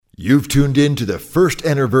You've tuned in to the first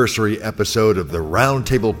anniversary episode of the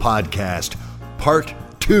Roundtable Podcast, Part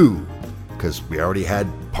 2, because we already had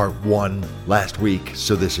Part 1 last week,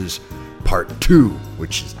 so this is Part 2,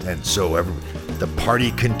 the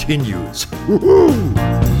party continues.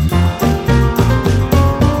 Woohoo!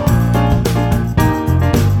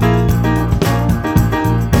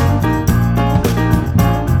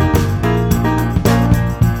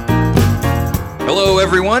 Hello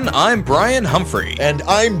everyone, I'm Brian Humphrey. And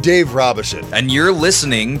I'm Dave Robison. And you're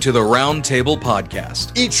listening to the Roundtable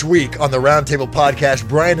Podcast. Each week on the Roundtable Podcast,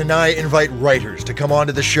 Brian and I invite writers to come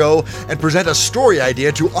onto the show and present a story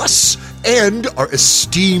idea to us and our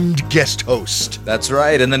esteemed guest host. That's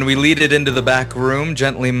right, and then we lead it into the back room,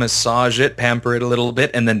 gently massage it, pamper it a little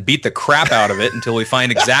bit, and then beat the crap out of it until we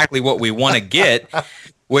find exactly what we want to get,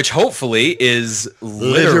 which hopefully is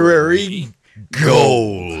literary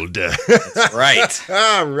gold. That's right.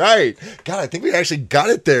 All right. God, I think we actually got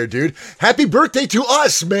it there, dude. Happy birthday to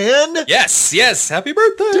us, man. Yes. Happy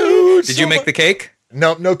birthday. Dude, Did you make the cake?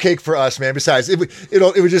 No cake for us, man. Besides, it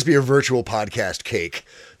would just be a virtual podcast cake.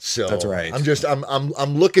 So that's right.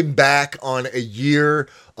 I'm looking back on a year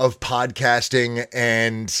of podcasting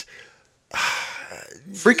and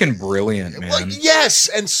freaking brilliant, man. Well, yes,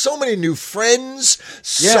 and so many new friends,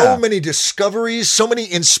 so many discoveries, so many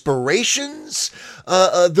inspirations.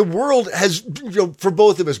 The world has, for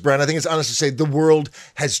both of us, Brian, I think it's honest to say the world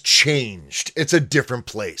has changed. It's a different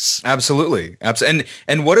place. Absolutely.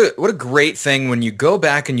 And what a great thing when you go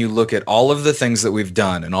back and you look at all of the things that we've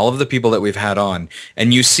done and all of the people that we've had on,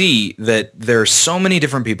 and you see that there are so many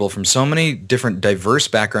different people from so many different diverse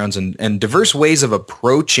backgrounds and diverse ways of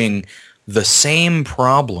approaching the same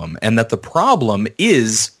problem, and that the problem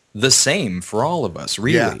is the same for all of us,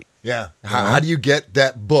 really. Yeah. How do you get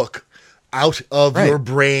that book out of your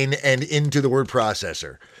brain and into the word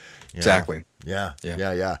processor? Exactly. Yeah.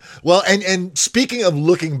 Well, and speaking of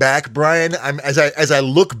looking back, Brian, as I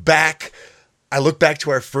look back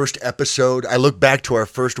to our first episode, I look back to our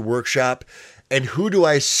first workshop. And who do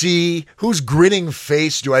I see? Whose grinning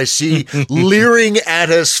face do I see leering at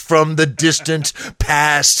us from the distant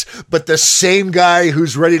past? But the same guy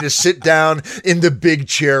who's ready to sit down in the big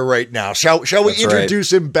chair right now. Shall we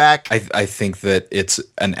introduce him back? I think that it's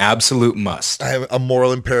an absolute must. I have a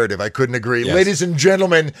moral imperative. I couldn't agree. Yes. Ladies and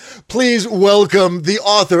gentlemen, please welcome the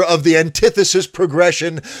author of The Antithesis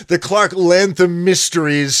Progression, the Clark Lantham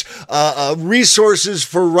Mysteries, resources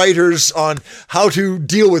for writers on how to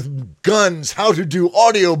deal with guns, how to do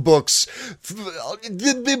audiobooks.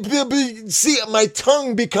 See, my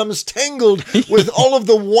tongue becomes tangled with all of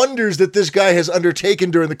the wonders that this guy has undertaken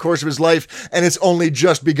during the course of his life, and it's only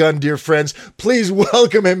just begun, dear friends. Please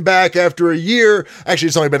welcome him back after a year. Actually,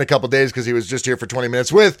 it's only been a couple days because he was just here for 20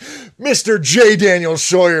 minutes with Mr. J. Daniel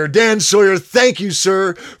Sawyer. Dan Sawyer, thank you,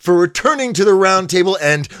 sir, for returning to the round table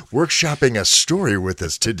and workshopping a story with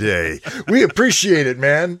us today. We appreciate it,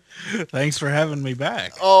 man. Thanks for having me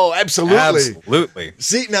back. Oh, absolutely. Absolutely.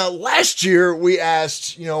 See, now last year we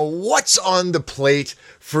asked, what's on the plate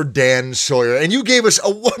for Dan Sawyer? And you gave us a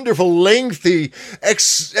wonderful, lengthy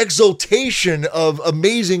exultation of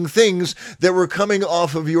amazing things that were coming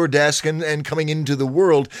off of your desk and coming into the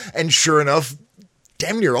world. And sure enough,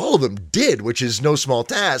 damn near all of them did, which is no small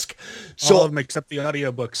task. So, all of them except the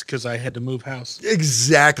audiobooks because I had to move house.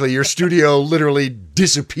 Exactly. Your studio literally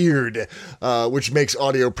disappeared, which makes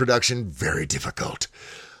audio production very difficult.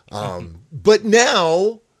 But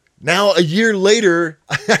now a year later,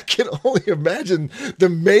 I can only imagine the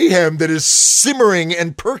mayhem that is simmering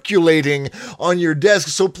and percolating on your desk.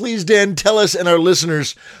 So please, Dan, tell us and our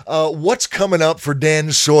listeners what's coming up for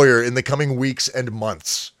Dan Sawyer in the coming weeks and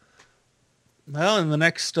months. Well, in the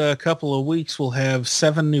next couple of weeks, we'll have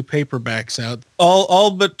 7 new paperbacks out.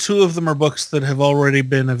 All but 2 of them are books that have already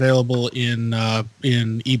been available in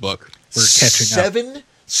ebook. We're catching up.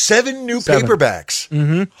 7 new paperbacks.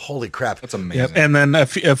 Mm-hmm. Holy crap. That's amazing. Yep. And then a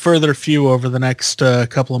further few over the next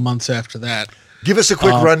couple of months after that. Give us a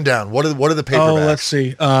quick rundown. What are the paperbacks? Oh, let's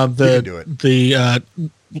see. The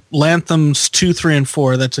Lantham's 2, 3, and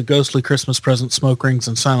 4, that's A Ghostly Christmas Present, Smoke Rings,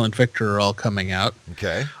 and Silent Victor are all coming out.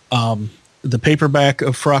 Okay. The paperback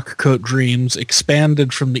of Frock Coat Dreams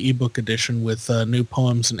expanded from the ebook edition with new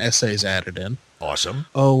poems and essays added in. Awesome.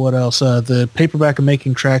 Oh, what else? The paperback of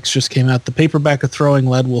Making Tracks just came out. The paperback of Throwing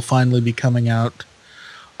Lead will finally be coming out.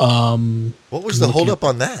 What was the holdup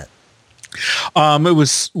on that? It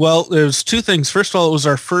was 2 things. First of all, it was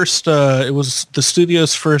our first, it was the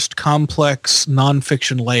studio's first complex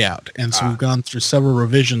nonfiction layout. And so we've gone through several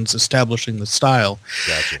revisions establishing the style.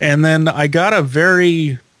 Gotcha. And then I got a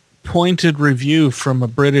very pointed review from a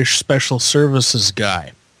British special services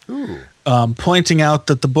guy. Ooh. pointing out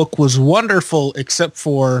that the book was wonderful, except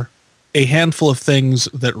for a handful of things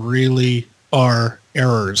that really are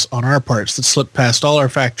errors on our parts that slipped past all our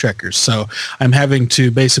fact checkers. So I'm having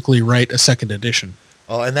to basically write a second edition.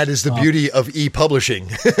 Oh, and that is the beauty of e-publishing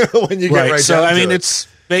when you get right so, down I mean, to it.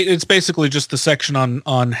 it's basically just the section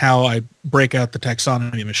on how I break out the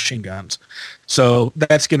taxonomy machine guns. So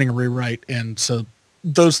that's getting a rewrite. And so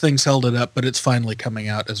those things held it up, but it's finally coming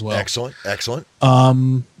out as well. Excellent.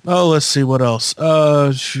 Let's see what else.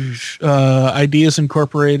 Ideas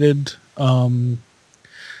Incorporated,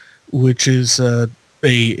 which is an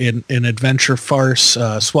adventure farce.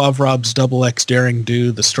 Suave Rob's Double X Daring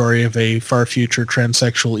Do, the story of a far future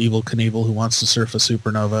transsexual Evel Knievel who wants to surf a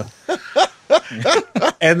supernova.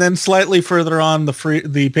 And then slightly further on,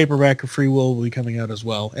 the paperback of Free Will be coming out as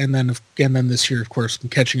well. And then this year, of course, I'm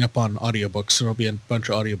catching up on audiobooks. So there'll be a bunch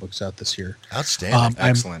of audiobooks out this year. Outstanding.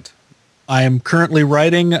 Excellent. I am currently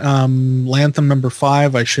writing Lantham number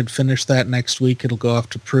 5. I should finish that next week. It'll go off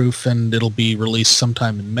to proof, and it'll be released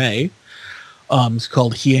sometime in May. It's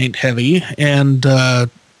called He Ain't Heavy. And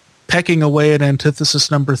pecking away at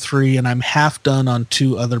Antithesis number 3, and I'm half done on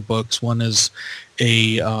 2 other books. One is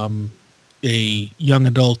a young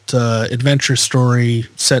adult adventure story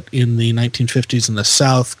set in the 1950s in the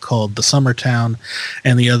South called The Summertown,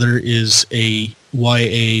 and the other is a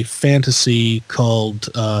YA fantasy called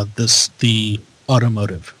The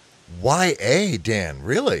Automotive. YA, Dan,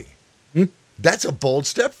 really? That's a bold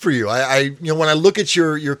step for you. I when I look at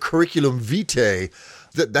your curriculum vitae,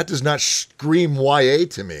 that does not scream YA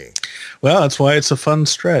to me. Well, that's why it's a fun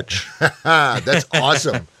stretch. That's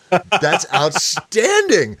awesome. That's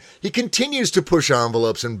outstanding. He continues to push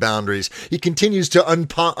envelopes and boundaries. He continues to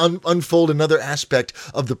unfold another aspect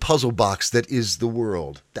of the puzzle box that is the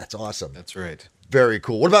world. That's awesome. That's right. Very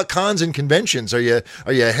cool. What about cons and conventions? Are you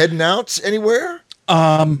heading out anywhere?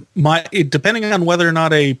 Depending on whether or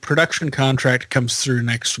not a production contract comes through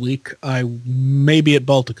next week, I may be at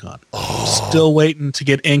Balticon. Still waiting to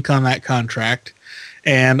get ink on that contract,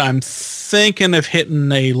 and I'm thinking of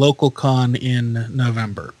hitting a local con in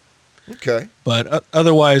November. Okay. But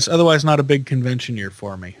otherwise not a big convention year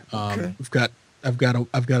for me. Okay. I've got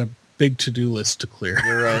a big to-do list to clear.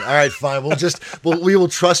 You're right. All right, fine. We will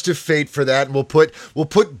trust to fate for that, and we'll put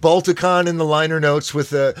Balticon in the liner notes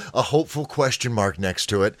with a hopeful question mark next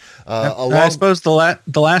to it. I suppose the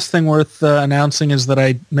last thing worth announcing is that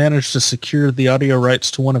I managed to secure the audio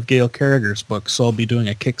rights to one of Gail Carriger's books, so I'll be doing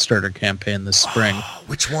a Kickstarter campaign this spring.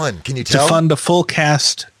 Which one? Can you tell? To fund a full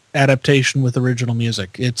cast adaptation with original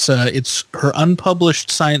music. It's her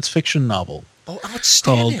unpublished science fiction novel. Oh,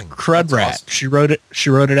 outstanding. Called Crud Rat. Awesome. She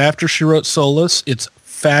wrote it after she wrote Solus. It's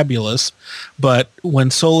fabulous, but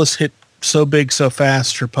when Solus hit so big so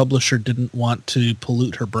fast, her publisher didn't want to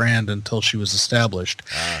pollute her brand until she was established.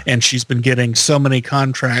 And she's been getting so many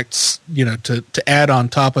contracts, to add on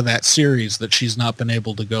top of that series that she's not been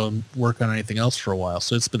able to go and work on anything else for a while.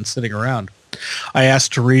 So it's been sitting around. I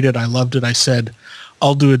asked to read it. I loved it. I said,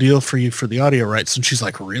 I'll do a deal for you for the audio rights. And she's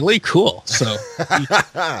like, really? Cool. So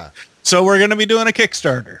So we're going to be doing a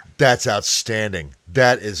Kickstarter. That's outstanding.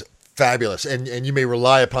 That is fabulous. And you may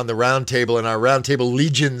rely upon the roundtable and our roundtable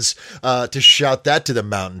legions to shout that to the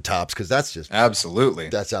mountaintops, because that's just... Absolutely.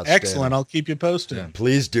 That's outstanding. Excellent. I'll keep you posted. Yeah.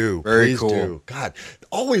 Please do. Very Please cool. do. God,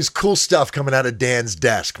 always cool stuff coming out of Dan's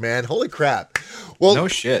desk, man. Holy crap. Well, no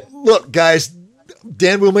shit. Look, guys,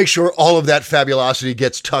 Dan will make sure all of that fabulosity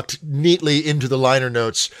gets tucked neatly into the liner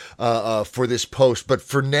notes for this post. But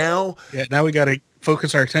for now... Yeah, now we got to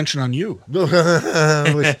focus our attention on you.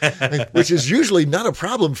 which is usually not a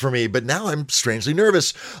problem for me, but now I'm strangely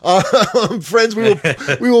nervous. Friends, we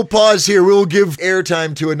will pause here. We will give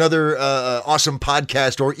airtime to another awesome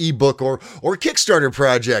podcast or ebook or Kickstarter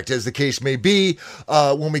project, as the case may be.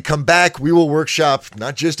 When we come back, we will workshop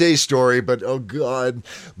not just a story, but, oh God,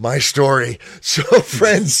 my story. So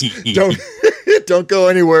friends, don't go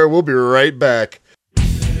anywhere. We'll be right back.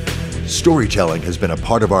 Storytelling has been a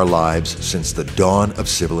part of our lives since the dawn of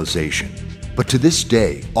civilization. But to this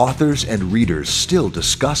day, authors and readers still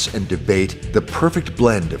discuss and debate the perfect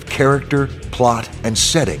blend of character, plot, and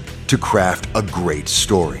setting to craft a great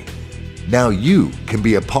story. Now you can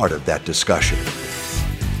be a part of that discussion.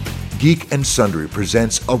 Geek and Sundry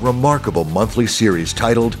presents a remarkable monthly series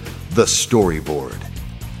titled The Storyboard.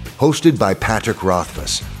 Hosted by Patrick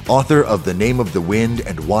Rothfuss, author of The Name of the Wind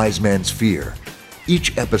and Wise Man's Fear.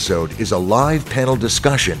 Each episode is a live panel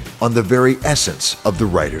discussion on the very essence of the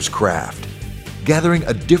writer's craft. Gathering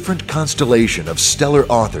a different constellation of stellar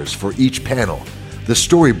authors for each panel, the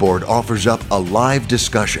Storyboard offers up a live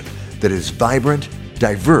discussion that is vibrant,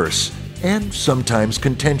 diverse, and sometimes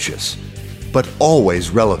contentious. but always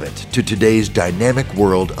relevant to today's dynamic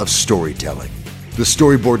world of storytelling. The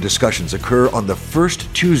storyboard discussions occur on the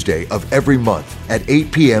first Tuesday of every month at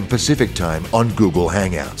 8 p.m. Pacific Time on Google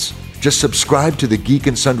Hangouts. Just subscribe to the Geek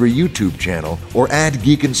and Sundry YouTube channel or add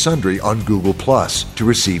Geek and Sundry on Google Plus to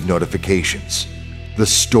receive notifications. The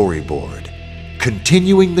Storyboard,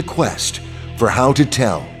 continuing the quest for how to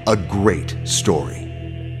tell a great story.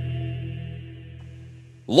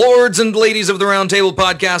 Lords and ladies of the Roundtable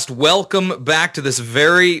Podcast, welcome back to this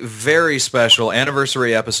very, very special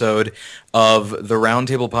anniversary episode of the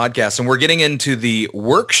Roundtable Podcast. And we're getting into the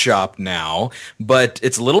workshop now, but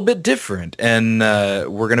it's a little bit different. And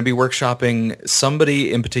we're going to be workshopping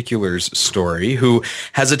somebody in particular's story who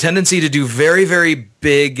has a tendency to do very, very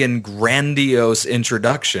big and grandiose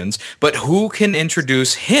introductions. But who can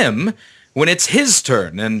introduce him when it's his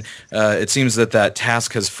turn? And it seems that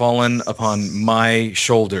task has fallen upon my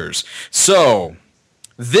shoulders. So,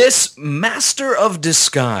 this master of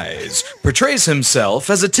disguise portrays himself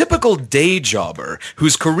as a typical day jobber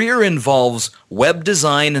whose career involves web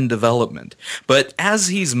design and development. But as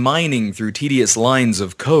he's mining through tedious lines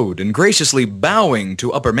of code and graciously bowing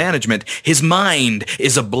to upper management, his mind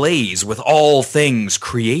is ablaze with all things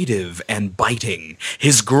creative and biting.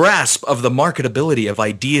 His grasp of the marketability of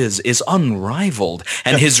ideas is unrivaled,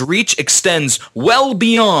 and his reach extends well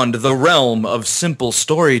beyond the realm of simple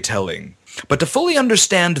storytelling. But to fully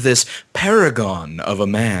understand this paragon of a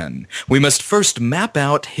man, we must first map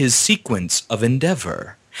out his sequence of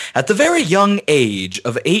endeavor. At the very young age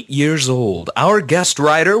of 8 years old, our guest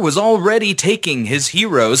writer was already taking his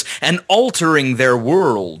heroes and altering their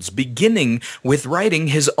worlds, beginning with writing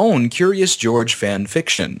his own Curious George fan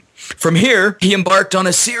fiction. From here, he embarked on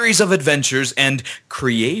a series of adventures and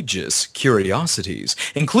courageous curiosities,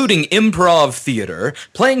 including improv theater,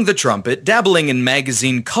 playing the trumpet, dabbling in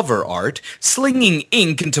magazine cover art, slinging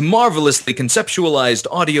ink into marvelously conceptualized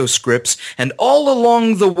audio scripts, and all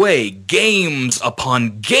along the way, games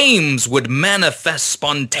upon games would manifest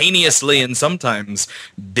spontaneously and sometimes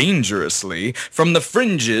dangerously from the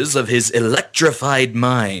fringes of his electrified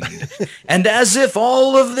mind. And as if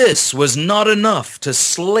all of this was not enough to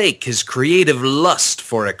slake his creative lust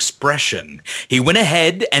for expression, he went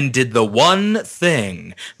ahead and did the one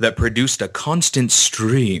thing that produced a constant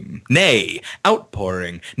stream, nay,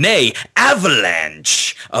 outpouring, nay,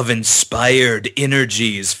 avalanche of inspired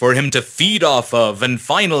energies for him to feed off of and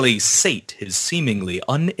finally sate his seemingly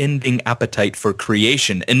unending appetite for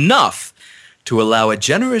creation enough to allow a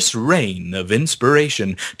generous rain of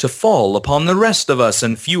inspiration to fall upon the rest of us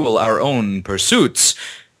and fuel our own pursuits.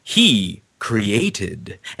 He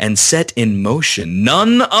created and set in motion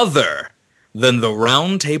none other than the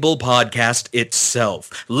Roundtable Podcast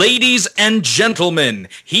itself. Ladies and gentlemen,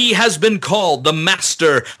 he has been called the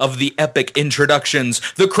master of the epic introductions,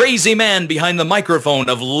 the crazy man behind the microphone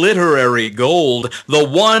of literary gold, the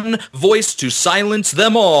one voice to silence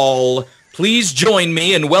them all. Please join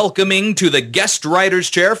me in welcoming to the guest writer's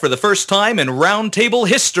chair for the first time in Roundtable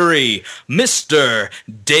history, Mr.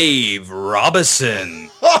 Dave Robison.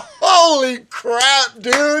 Holy crap,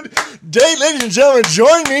 dude. Ladies and gentlemen,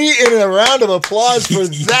 join me in a round of applause for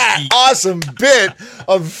that awesome bit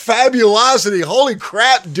of fabulosity. Holy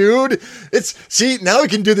crap, dude. See, now we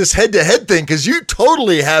can do this head-to-head thing because you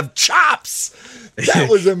totally have chops. That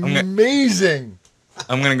was amazing.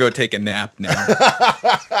 I'm going to go take a nap now.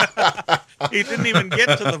 He didn't even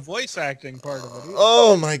get to the voice acting part of it either.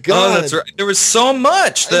 Oh my God. Oh, that's right. There was so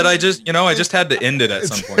much that I just had to end it at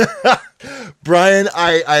some point. Brian,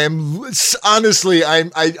 I am honestly,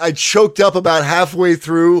 I choked up about halfway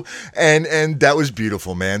through, and that was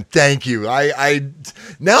beautiful, man. Thank you.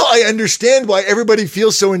 Now I understand why everybody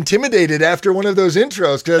feels so intimidated after one of those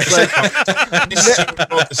intros, because it's like,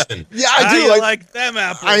 yeah, I do. I like them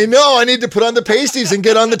apples. I know. I need to put on the pasties and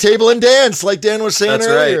get on the table and dance, like Dan was saying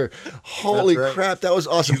earlier. Right. Holy crap, that was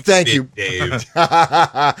awesome. Thank you, Dave.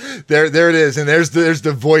 there it is, and there's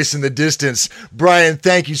the voice in the distance. Brian,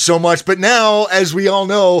 thank you so much. But now, as we all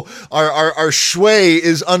know, our shui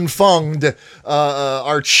is unfunged.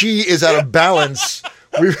 Our chi is out of balance.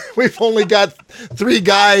 We've only got 3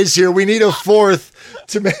 guys here. We need a 4th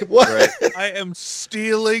to make what? Right. I am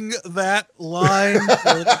stealing that line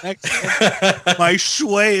for the next one. My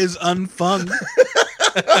shui is unfung.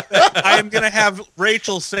 I am going to have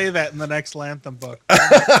Rachel say that in the next Lantham book.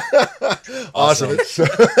 Awesome.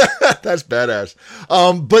 That's badass.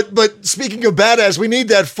 But speaking of badass, we need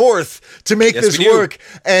that fourth to make this work,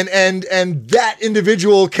 and that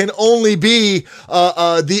individual can only be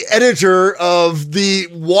the editor of the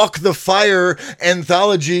Walk the Fire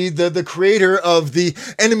anthology, the creator of the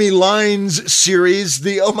Enemy Lines series.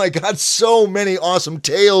 Oh my God, so many awesome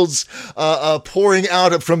tales pouring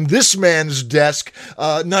out from this man's desk.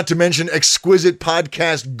 Not to mention exquisite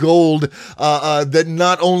podcast gold that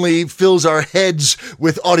not only fills our heads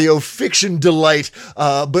with audio fiction delight,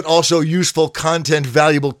 but also useful content,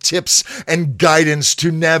 valuable tips, and guidance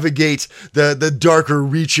to navigate the darker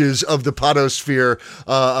reaches of the podosphere.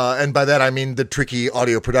 And by that, I mean the tricky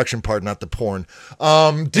audio production part, not the porn.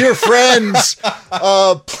 Dear friends,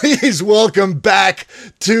 please welcome back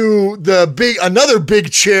to another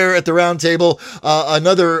big chair at the round table,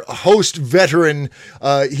 another host veteran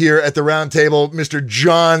here at the round table, Mr.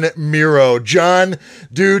 John Miro. John,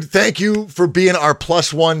 dude, thank you for being our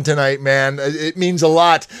 +1 tonight, man. It means a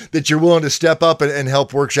lot that you're willing to step up and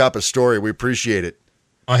help workshop a story. We appreciate it.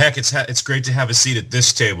 Oh, heck, it's great to have a seat at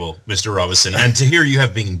this table, Mr. Robinson, and to hear you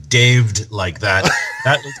have been daved like that.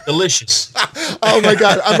 That was delicious. Oh, my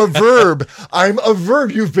God. I'm a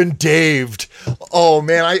verb. You've been daved. Oh,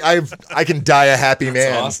 man, I can die a happy man.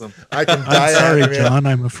 That's awesome. I can die a happy man. Sorry, John.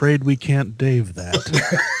 I'm afraid we can't dave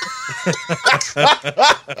that.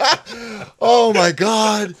 Oh my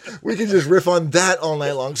God, we can just riff on that all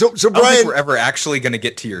night long. So I don't Brian, think we're ever actually going to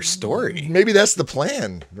get to your story. maybe that's the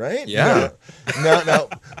plan, right? Yeah. No.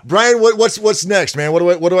 Brian, what's next, man?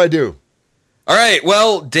 What do I do? All right.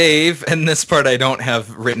 Well, Dave, and this part I don't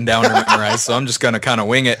have written down or memorized, so I'm just going to kind of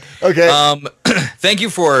wing it. Okay. Thank you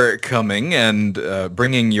for coming and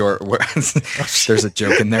bringing your. There's a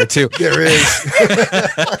joke in there too. There is.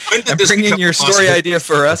 And bringing your story idea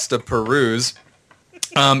for us to peruse.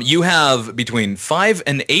 You have between 5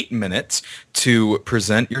 and 8 minutes to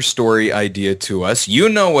present your story idea to us. You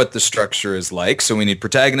know what the structure is like, so we need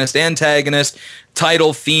protagonist, antagonist,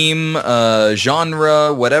 title, theme,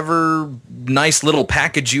 genre, whatever nice little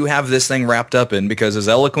package you have this thing wrapped up in, because as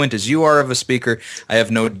eloquent as you are of a speaker, I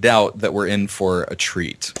have no doubt that we're in for a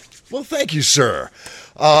treat. Well, thank you, sir.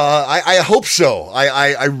 I hope so.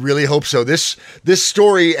 I really hope so. This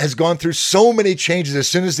story has gone through so many changes. As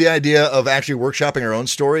soon as the idea of actually workshopping our own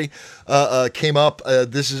story came up,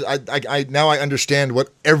 now I understand what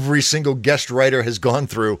every single guest writer has gone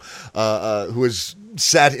through who has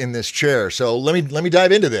sat in this chair. So let me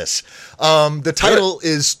dive into this. The title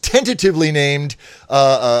is tentatively named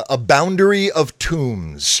A Boundary of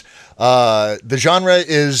Tombs. The genre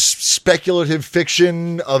is speculative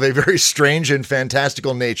fiction of a very strange and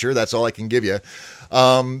fantastical nature. That's all I can give you.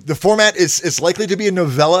 The format is likely to be a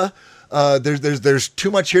novella. There's too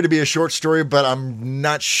much here to be a short story, but I'm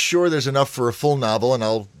not sure there's enough for a full novel, and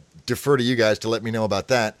I'll defer to you guys to let me know about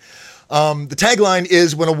that. The tagline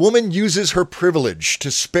is, when a woman uses her privilege to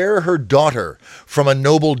spare her daughter from a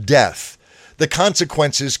noble death, the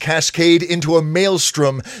consequences cascade into a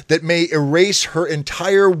maelstrom that may erase her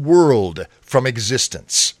entire world from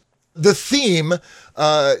existence. The theme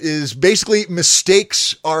is basically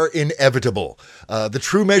mistakes are inevitable. The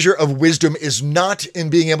true measure of wisdom is not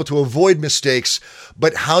in being able to avoid mistakes,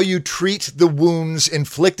 but how you treat the wounds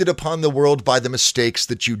inflicted upon the world by the mistakes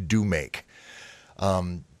that you do make.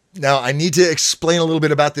 Now, I need to explain a little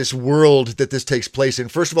bit about this world that this takes place in.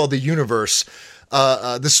 First of all, the universe.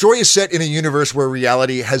 The story is set in a universe where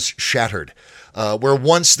reality has shattered, where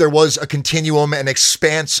once there was a continuum, an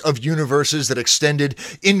expanse of universes that extended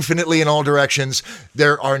infinitely in all directions.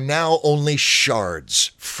 There are now only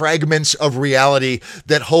shards, fragments of reality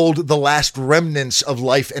that hold the last remnants of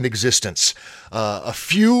life and existence. A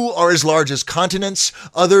few are as large as continents,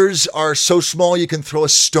 others are so small you can throw a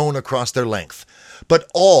stone across their length.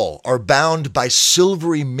 But all are bound by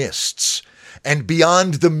silvery mists. And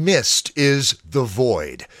beyond the mist is the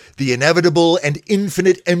void, the inevitable and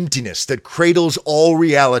infinite emptiness that cradles all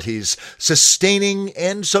realities, sustaining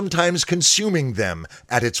and sometimes consuming them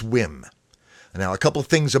at its whim. Now, a couple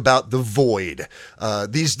things about the void.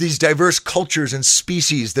 These diverse cultures and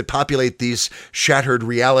species that populate these shattered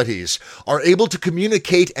realities are able to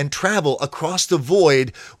communicate and travel across the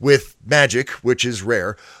void with magic, which is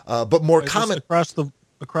rare, but more common. Across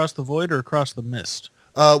the void or across the mist?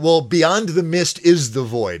 Well, beyond the mist is the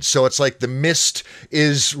void. So it's like the mist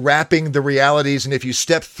is wrapping the realities, and if you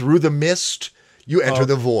step through the mist, you enter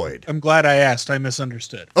the void. I'm glad I asked. I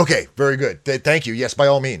misunderstood. Okay, very good. Thank you. Yes, by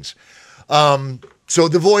all means. So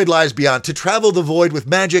the void lies beyond. To travel the void with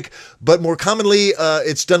magic, but more commonly,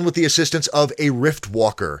 it's done with the assistance of a rift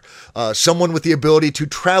walker, someone with the ability to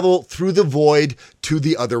travel through the void to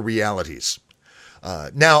the other realities.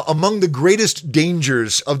 Now, among the greatest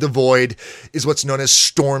dangers of the void is what's known as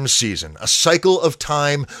storm season, a cycle of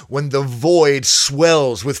time when the void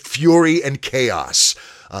swells with fury and chaos.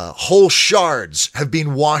 Whole shards have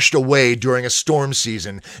been washed away during a storm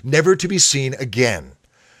season, never to be seen again.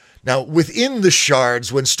 Now, within the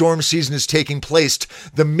shards, when storm season is taking place,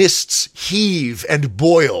 the mists heave and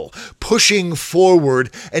boil, pushing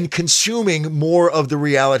forward and consuming more of the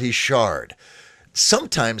reality shard.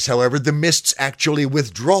 Sometimes, however, the mists actually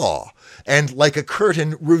withdraw and, like a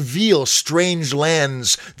curtain, reveal strange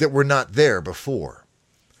lands that were not there before.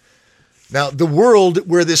 Now, the world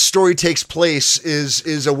where this story takes place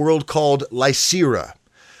is a world called Lysera.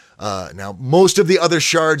 Now, most of the other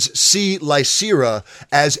shards see Lysera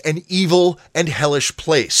as an evil and hellish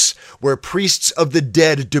place where priests of the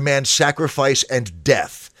dead demand sacrifice and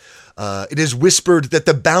death. It is whispered that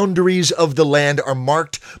the boundaries of the land are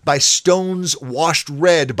marked by stones washed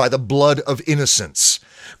red by the blood of innocents.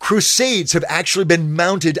 Crusades have actually been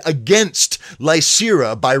mounted against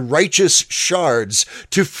Lysera by righteous shards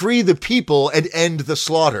to free the people and end the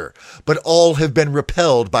slaughter, but all have been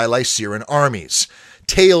repelled by Lyseran armies.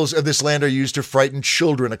 Tales of this land are used to frighten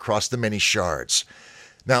children across the many shards.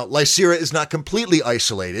 Now, Lysera is not completely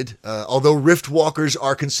isolated. Although Riftwalkers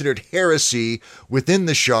are considered heresy within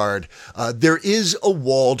the shard, there is a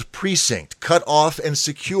walled precinct cut off and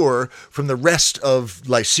secure from the rest of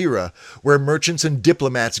Lysera, where merchants and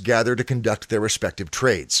diplomats gather to conduct their respective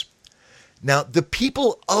trades. Now, the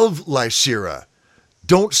people of Lysera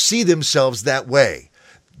don't see themselves that way.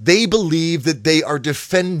 They believe that they are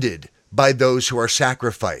defended by those who are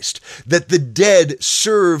sacrificed, that the dead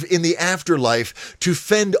serve in the afterlife to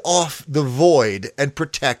fend off the void and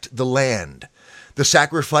protect the land. The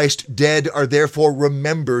sacrificed dead are therefore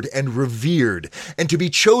remembered and revered, and to be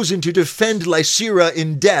chosen to defend Lysera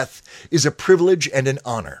in death is a privilege and an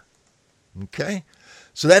honor. Okay?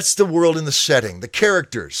 So that's the world and the setting. The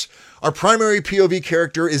characters. Our primary POV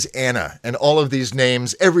character is Anna, and all of these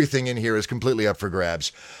names, everything in here is completely up for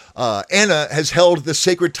grabs. Anna has held the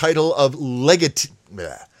sacred title of Legatine,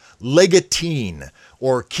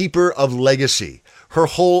 or Keeper of Legacy, her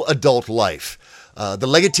whole adult life. The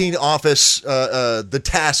Legatine office, the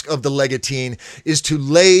task of the Legatine is to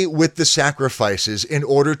lay with the sacrifices in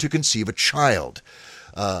order to conceive a child,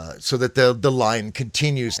 so that the line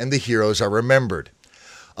continues and the heroes are remembered.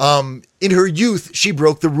 In her youth, she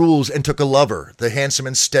broke the rules and took a lover, the handsome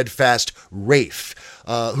and steadfast Rafe,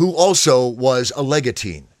 who also was a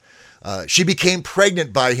Legatine. She became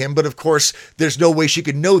pregnant by him, but of course, there's no way she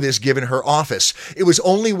could know this given her office. It was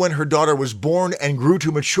only when her daughter was born and grew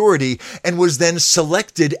to maturity and was then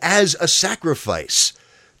selected as a sacrifice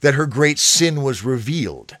that her great sin was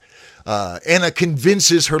revealed. Anna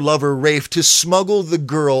convinces her lover Rafe to smuggle the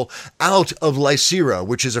girl out of Lysera,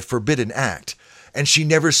 which is a forbidden act, and she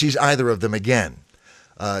never sees either of them again.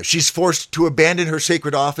 She's forced to abandon her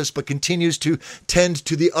sacred office, but continues to tend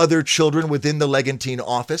to the other children within the Legatine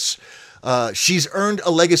office. She's earned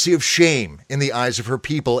a legacy of shame in the eyes of her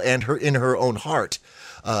people and in her own heart.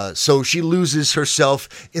 So she loses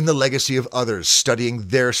herself in the legacy of others, studying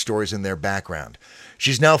their stories and their background.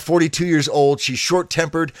 She's now 42 years old. She's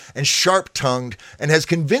short-tempered and sharp-tongued and has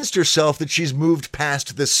convinced herself that she's moved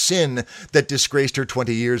past the sin that disgraced her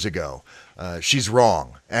 20 years ago. She's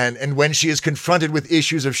wrong. And when she is confronted with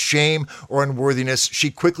issues of shame or unworthiness, she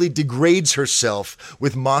quickly degrades herself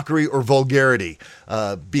with mockery or vulgarity,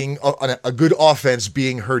 being a good offense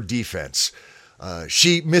being her defense.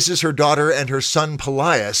 She misses her daughter and her son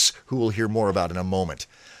Pelias, who we'll hear more about in a moment.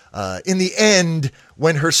 In the end,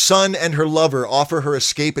 when her son and her lover offer her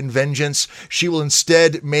escape and vengeance, she will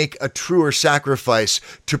instead make a truer sacrifice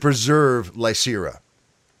to preserve Lysera.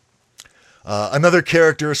 Another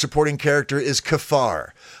character, a supporting character, is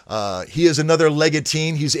Kafar. He is another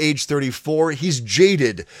Legatine. He's age 34. He's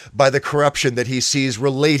jaded by the corruption that he sees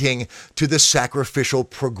relating to the sacrificial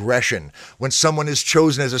progression. When someone is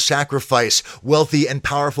chosen as a sacrifice, wealthy and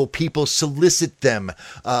powerful people solicit them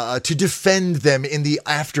to defend them in the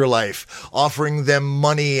afterlife, offering them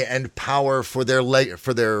money and power for their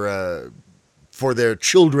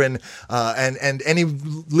children and any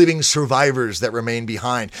living survivors that remain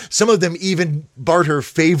behind. Some of them even barter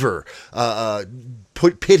favor,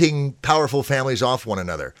 pitting powerful families off one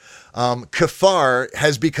another. Kafar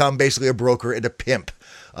has become basically a broker and a pimp,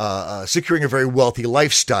 securing a very wealthy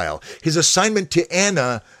lifestyle. His assignment to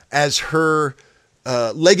Anna as her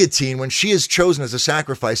Legatine, when she is chosen as a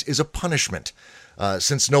sacrifice, is a punishment.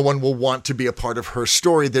 Since no one will want to be a part of her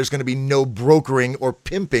story, there's going to be no brokering or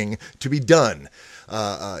pimping to be done.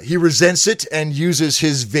 He resents it and uses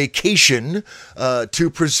his vacation to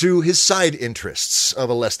pursue his side interests of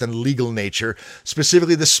a less than legal nature,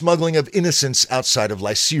 specifically the smuggling of innocents outside of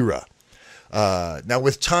Lysira. Now,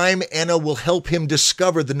 with time, Anna will help him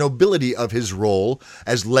discover the nobility of his role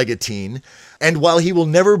as legatine, and while he will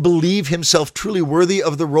never believe himself truly worthy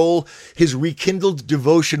of the role, his rekindled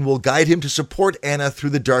devotion will guide him to support Anna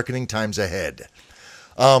through the darkening times ahead.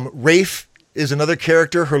 Rafe is another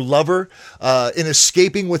character, her lover. In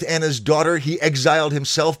escaping with Anna's daughter, he exiled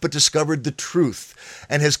himself but discovered the truth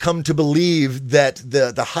and has come to believe that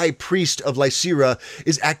the high priest of Lysira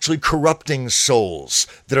is actually corrupting souls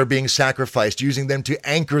that are being sacrificed, using them to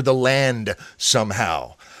anchor the land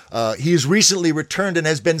somehow. He has recently returned and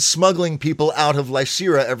has been smuggling people out of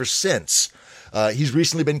Lysira ever since. He's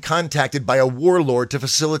recently been contacted by a warlord to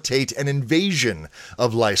facilitate an invasion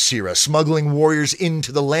of Lysira, smuggling warriors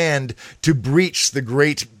into the land to breach the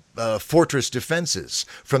great fortress defenses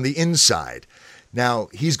from the inside. Now,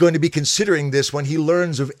 he's going to be considering this when he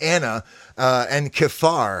learns of Anna and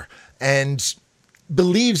Kefar and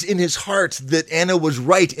believes in his heart that Anna was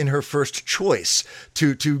right in her first choice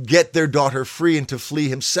to get their daughter free and to flee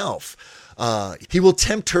himself. He will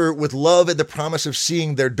tempt her with love and the promise of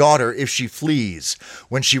seeing their daughter if she flees.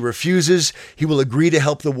 When she refuses, he will agree to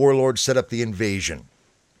help the warlord set up the invasion.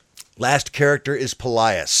 Last character is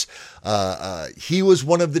Pelias. He was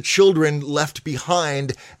one of the children left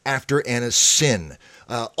behind after Anna's sin.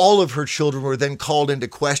 All of her children were then called into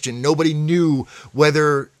question. Nobody knew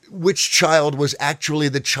which child was actually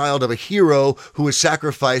the child of a hero who was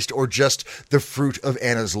sacrificed or just the fruit of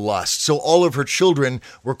Anna's lust. So all of her children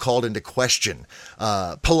were called into question.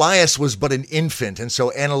 Pelias was but an infant, and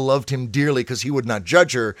so Anna loved him dearly because he would not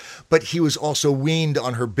judge her, but he was also weaned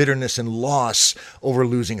on her bitterness and loss over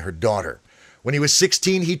losing her daughter. When he was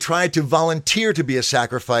 16, he tried to volunteer to be a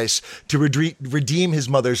sacrifice to redeem his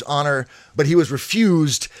mother's honor, but he was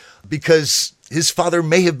refused because his father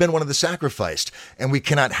may have been one of the sacrificed, and we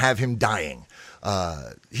cannot have him dying.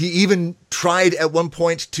 He even tried at one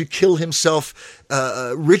point to kill himself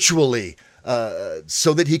ritually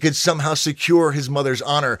so that he could somehow secure his mother's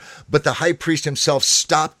honor, but the high priest himself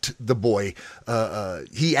stopped the boy.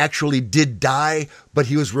 He actually did die, but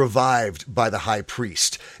he was revived by the high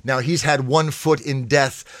priest. Now, he's had one foot in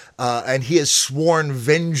death, and he has sworn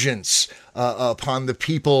vengeance upon the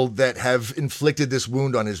people that have inflicted this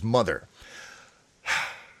wound on his mother.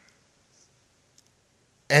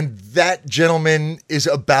 And that, gentleman, is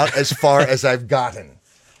about as far as I've gotten.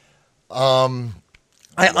 I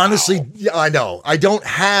honestly, I know, I don't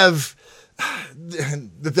have,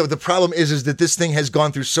 the problem is that this thing has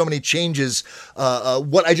gone through so many changes.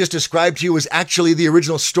 What I just described to you was actually the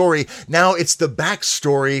original story. Now it's the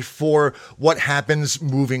backstory for what happens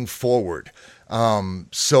moving forward.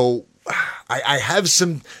 So I have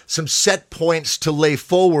some set points to lay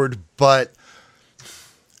forward, but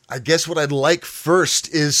I guess what I'd like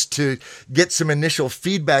first is to get some initial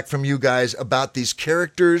feedback from you guys about these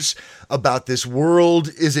characters, about this world.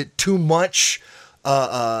 Is it too much?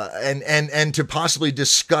 And to possibly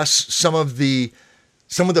discuss some of the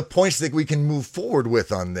points that we can move forward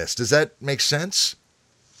with on this. Does that make sense?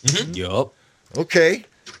 Mm-hmm. Yup. Okay.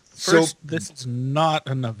 First, this is not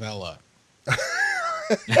a novella.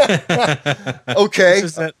 Okay. This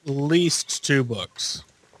is at least 2 books.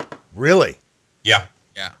 Really? Yeah.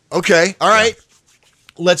 Yeah. Okay. All right.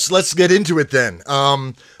 Let's get into it then.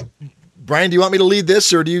 Brian, do you want me to lead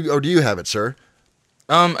this, or do you have it, sir?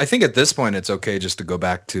 I think at this point it's okay just to go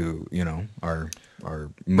back to, our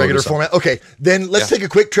regular format. Okay, then let's take a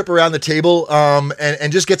quick trip around the table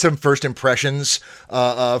and just get some first impressions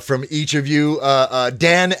from each of you.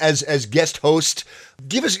 Dan, as guest host,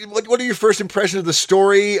 give us what are your first impressions of the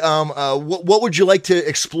story? What would you like to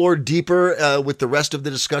explore deeper with the rest of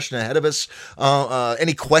the discussion ahead of us?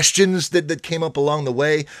 Any questions that came up along the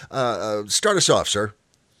way? Start us off, sir.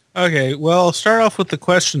 Okay, well, I'll start off with the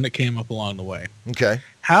question that came up along the way. Okay.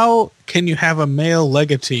 How can you have a male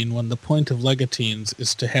legatine when the point of legatines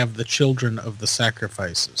is to have the children of the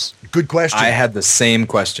sacrifices? Good question. I had the same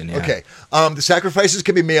question, yeah. Okay. The sacrifices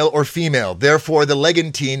can be male or female. Therefore, the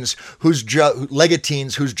legatines whose job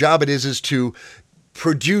it is to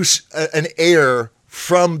produce an heir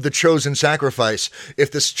from the chosen sacrifice.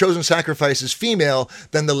 If the chosen sacrifice is female,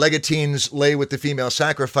 then the legatines lay with the female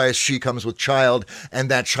sacrifice. She comes with child, and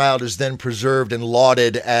that child is then preserved and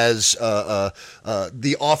lauded as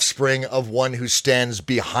the offspring of one who stands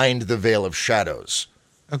behind the veil of shadows.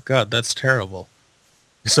 Oh, God, that's terrible.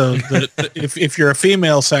 So if you're a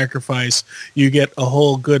female sacrifice, you get a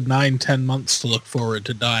whole good 9-10 months to look forward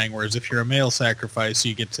to dying. Whereas if you're a male sacrifice,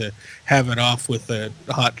 you get to have it off with a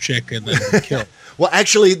hot chick and then kill. Well,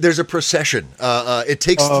 actually, there's a procession. It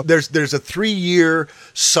takes there's a 3-year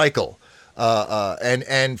cycle.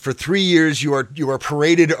 And for 3 years you are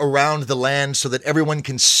paraded around the land so that everyone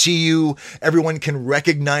can see you, everyone can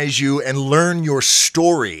recognize you and learn your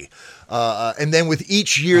story. And then with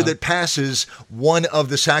each year that passes, one of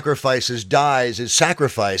the sacrifices dies, is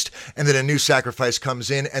sacrificed, and then a new sacrifice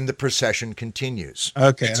comes in and the procession continues.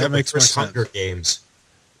 Okay, It's that like makes the more first sense. Hunger Games.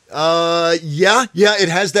 Yeah, it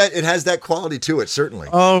has that quality to it, certainly.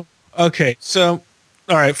 Oh, okay. So,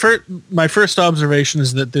 all right. My first observation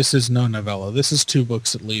is that this is no novella. This is 2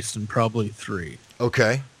 books at least, and probably 3.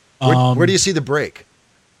 Okay. Where do you see the break?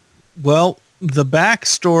 Well, the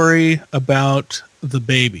backstory about the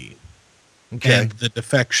baby and the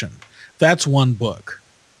defection. That's 1 book.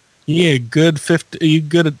 You get a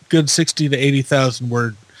good 60 to 80,000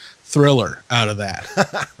 word thriller out of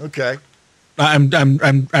that. Okay.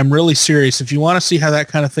 I'm really serious. If you want to see how that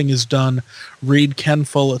kind of thing is done, read Ken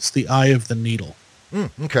Follett's The Eye of the Needle.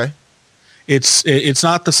 Okay. It's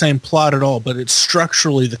not the same plot at all, but it's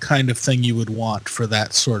structurally the kind of thing you would want for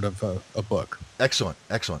that sort of a book. Excellent.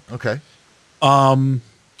 Okay.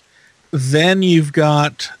 Then you've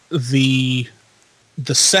got the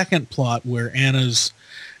second plot where Anna's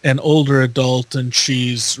an older adult and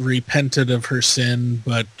she's repented of her sin,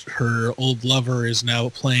 but her old lover is now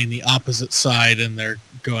playing the opposite side and they're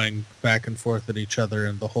going back and forth at each other,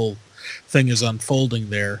 and the whole thing is unfolding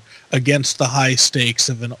there against the high stakes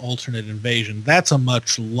of an alternate invasion. That's a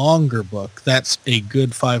much longer book. That's a good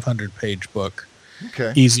 500-page book.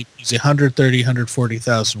 Okay. Easy, 130,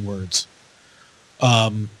 140,000 words,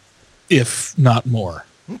 if not more.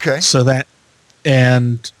 Okay. So that,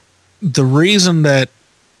 and the reason that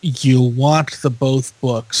you want the both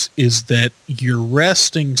books is that you're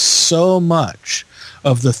resting so much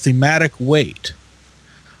of the thematic weight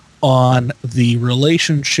on the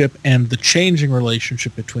relationship and the changing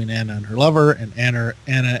relationship between Anna and her lover, and Anna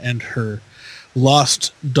and her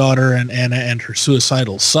lost daughter, and Anna and her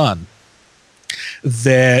suicidal son,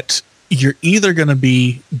 that you're either going to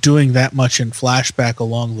be doing that much in flashback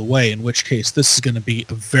along the way, in which case this is going to be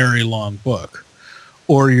a very long book,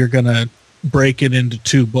 or you're going to break it into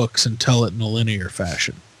 2 books and tell it in a linear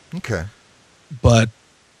fashion. Okay. But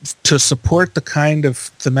to support the kind of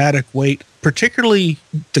thematic weight, particularly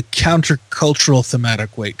the countercultural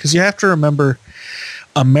thematic weight, because you have to remember,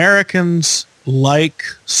 Americans like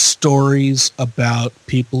stories about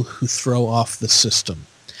people who throw off the system.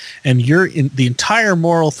 And the entire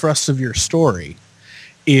moral thrust of your story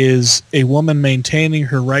is a woman maintaining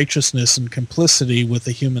her righteousness and complicity with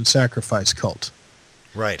a human sacrifice cult.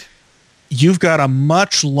 Right. You've got a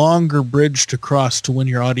much longer bridge to cross to win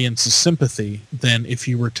your audience's sympathy than if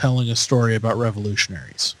you were telling a story about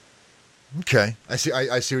revolutionaries. Okay. I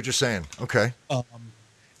see what you're saying. Okay.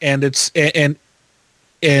 And it's and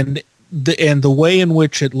the way in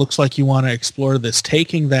which it looks like you want to explore this,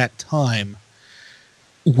 taking that time,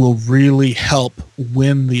 will really help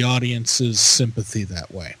win the audience's sympathy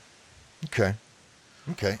that way. Okay.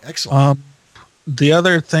 Excellent. The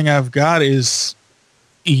other thing I've got is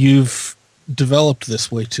you've developed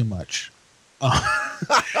this way too much.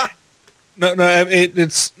 No,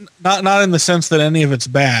 it's not in the sense that any of it's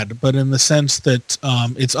bad, but in the sense that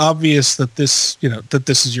it's obvious that this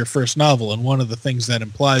is your first novel, and one of the things that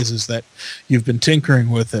implies is that you've been tinkering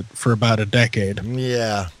with it for about a decade.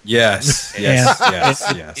 Yeah. Yes.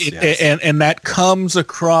 And that comes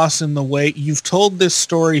across in the way you've told this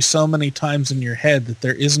story so many times in your head that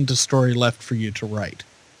there isn't a story left for you to write.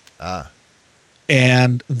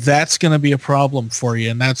 And that's going to be a problem for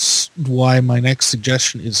you. And that's why my next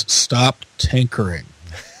suggestion is stop tinkering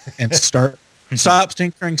and start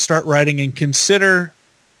writing, and consider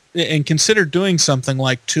doing something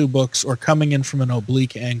like 2 books or coming in from an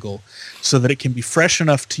oblique angle so that it can be fresh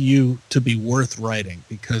enough to you to be worth writing,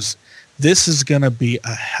 because this is going to be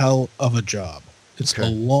a hell of a job. It's a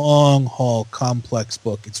long haul, complex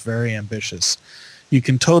book. It's very ambitious. You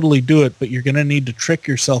can totally do it, but you're going to need to trick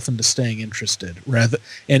yourself into staying interested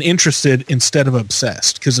instead of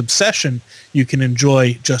obsessed. Because obsession, you can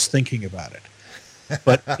enjoy just thinking about it.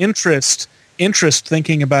 But interest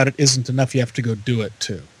thinking about it isn't enough. You have to go do it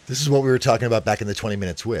too. This is what we were talking about back in the 20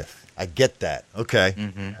 Minutes With. I get that. Okay.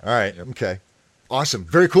 Mm-hmm. All right. Yep. Okay. Awesome.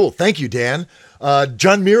 Very cool. Thank you, Dan.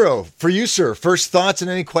 John Miro, for you, sir, first thoughts and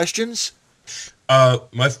any questions?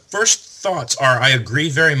 My first thoughts are, I agree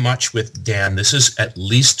very much with Dan. This is at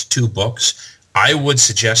least 2 books. I would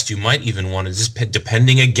suggest you might even want to, just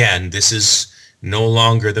depending again, this is no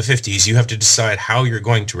longer the 50s. You have to decide how you're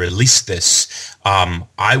going to release this.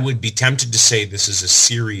 I would be tempted to say this is a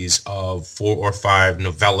series of 4 or 5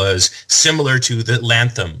 novellas, similar to the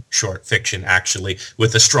Lantham short fiction, actually,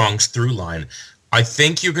 with a strong through line. I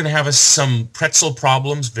think you're going to have some pretzel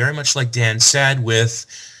problems, very much like Dan said, with...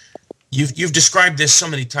 You've described this so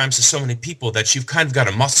many times to so many people that you've kind of got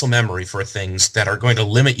a muscle memory for things that are going to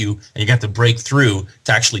limit you, and you got to break through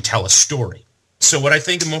to actually tell a story. So what I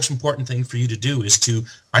think the most important thing for you to do is to,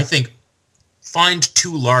 I think, find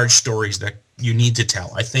 2 large stories that you need to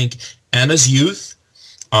tell. I think Anna's youth,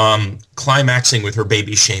 climaxing with her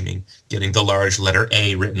baby shaming, getting the large letter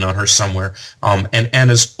A written on her somewhere, and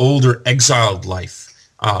Anna's older exiled life,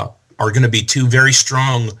 are going to be 2 very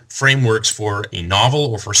strong frameworks for a novel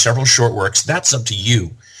or for several short works. That's up to you.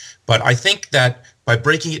 But I think that by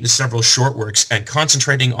breaking it into several short works and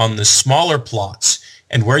concentrating on the smaller plots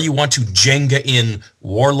and where you want to Jenga in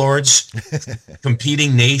warlords,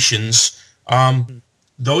 competing nations,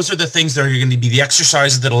 those are the things that are going to be the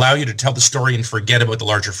exercises that allow you to tell the story and forget about the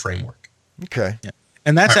larger framework. Okay. Yeah.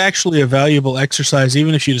 And that's actually a valuable exercise,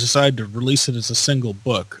 even if you decide to release it as a single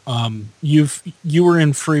book. You were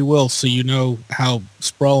in Free Will, so you know how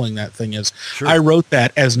sprawling that thing is. Sure. I wrote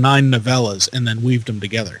that as 9 novellas and then weaved them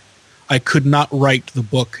together. I could not write the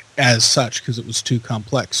book as such because it was too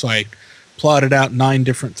complex. So I plotted out 9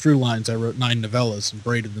 different through lines. I wrote 9 novellas and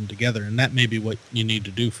braided them together, and that may be what you need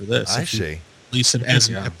to do for this. I see. Release it as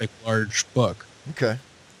an epic, large book. Okay.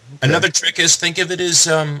 Another trick is think of it as,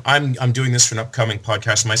 I'm doing this for an upcoming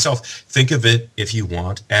podcast myself. Think of it, if you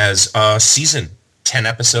want, as a season, 10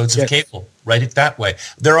 episodes of cable. Write it that way.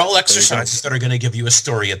 They're all exercises that are going to give you a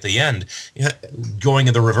story at the end. Going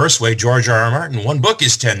in the reverse way, George R. Martin, 1 book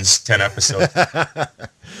is 10 episodes.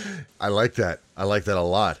 I like that. I like that a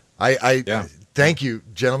lot. Thank you,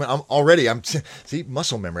 gentlemen. See,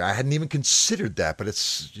 muscle memory. I hadn't even considered that, but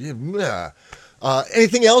it's...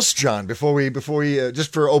 anything else, John, before we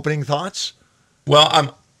just for opening thoughts?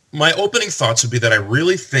 Well, my opening thoughts would be that I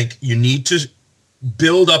really think you need to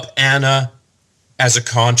build up Anna as a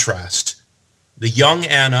contrast. The young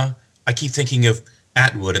Anna, I keep thinking of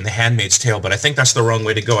Atwood and The Handmaid's Tale, but I think that's the wrong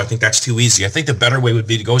way to go. I think that's too easy. I think the better way would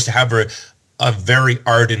be to go is to have her a very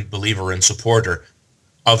ardent believer and supporter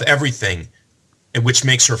of everything, which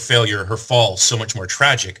makes her failure, her fall, so much more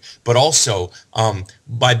tragic. But also,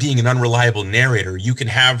 by being an unreliable narrator, you can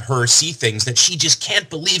have her see things that she just can't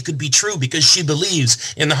believe could be true because she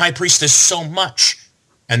believes in the High Priestess so much.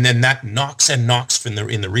 And then that knocks in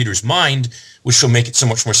the reader's mind, which will make it so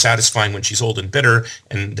much more satisfying when she's old and bitter,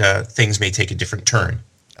 and things may take a different turn.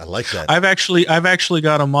 I like that. I've actually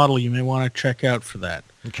got a model you may want to check out for that.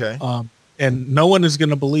 Okay. And no one is going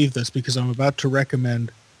to believe this because I'm about to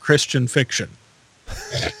recommend Christian fiction.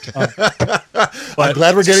 I'm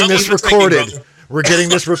glad we're getting this recorded. We're getting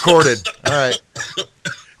this recorded. All right.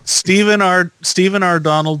 Stephen R.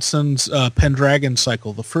 Donaldson's Pendragon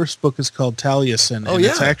Cycle. The first book is called Taliesin, and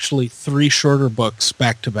it's actually 3 shorter books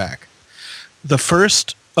back to back. The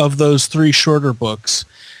first of those 3 shorter books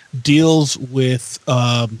deals with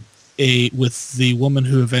the woman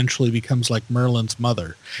who eventually becomes like Merlin's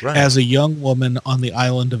mother as a young woman on the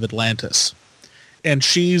island of Atlantis. And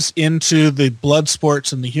she's into the blood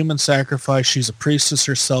sports and the human sacrifice. She's a priestess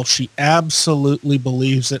herself. She absolutely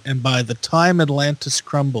believes it. And by the time Atlantis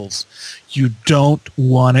crumbles, you don't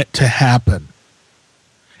want it to happen.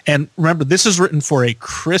 And remember, this is written for a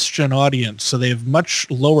Christian audience, so they have much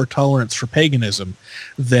lower tolerance for paganism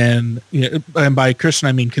than, and by Christian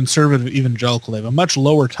I mean conservative evangelical. They have a much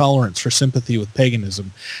lower tolerance for sympathy with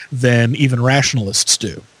paganism than even rationalists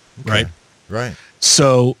do, right? Right.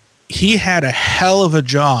 So he had a hell of a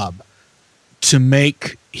job to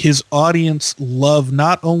make his audience love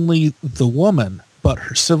not only the woman, but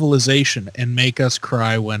her civilization and make us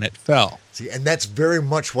cry when it fell. See, and that's very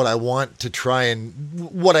much what I want to try and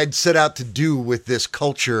what I'd set out to do with this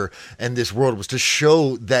culture and this world was to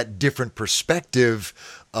show that different perspective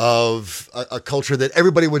of a culture that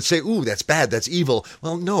everybody would say, ooh, that's bad, that's evil.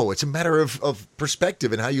 Well, no, it's a matter of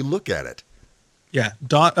perspective and how you look at it. Yeah,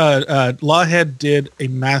 Lawhead did a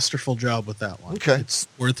masterful job with that one. Okay, it's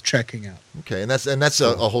worth checking out. Okay, and that's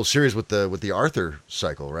a whole series with the Arthur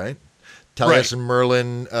cycle, right? Taliesin,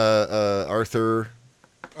 Merlin, Arthur,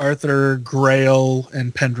 Grail,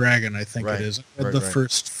 and Pendragon. I think it is. The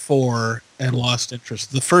first 4 and lost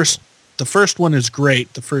interest. The first one is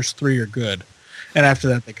great. The first 3 are good, and after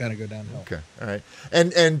that they kind of go downhill. Okay, all right,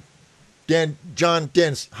 and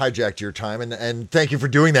Dan's hijacked your time, and thank you for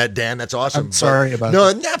doing that, Dan. That's awesome. I'm sorry about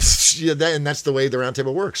that. And that's the way the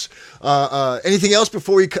roundtable works. Anything else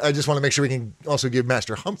before we? I just want to make sure we can also give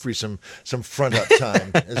Master Humphrey some front up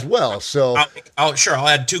time as well. So, I'll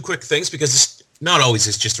add two quick things because it's not always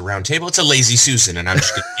it's just a roundtable. It's a lazy Susan, and I'm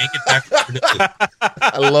just going to yank it back.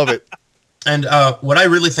 I love it. And what I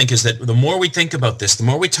really think is that the more we think about this, the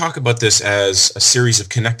more we talk about this as a series of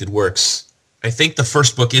connected works, I think the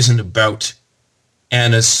first book isn't about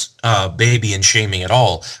Anna's baby and shaming at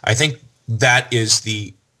all. I think that is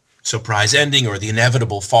the surprise ending or the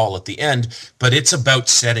inevitable fall at the end, but it's about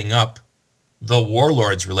setting up the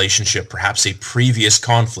warlord's relationship, perhaps a previous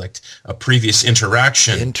conflict, a previous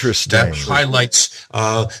interaction. Interesting. That highlights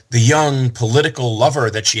the young political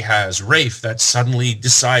lover that she has, Rafe, that suddenly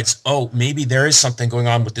decides, oh, maybe there is something going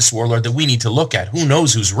on with this warlord that we need to look at. Who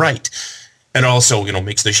knows who's right? And also,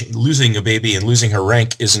 makes losing a baby and losing her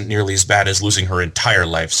rank isn't nearly as bad as losing her entire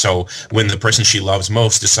life. So when the person she loves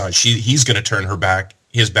most decides he's going to turn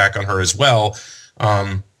his back on her as well,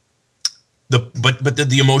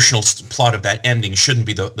 the emotional plot of that ending shouldn't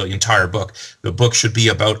be the entire book. The book should be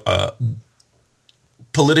about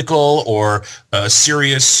political or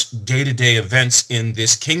serious day-to-day events in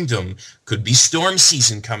this kingdom. Could be storm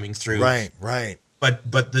season coming through. Right.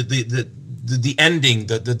 But the ending,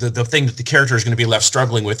 the thing that the character is going to be left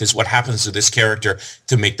struggling with is what happens to this character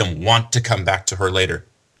to make them want to come back to her later.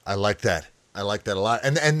 I like that a lot.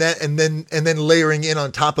 And then layering in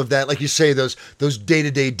on top of that, like you say, those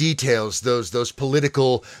day-to-day details, those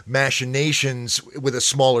political machinations with a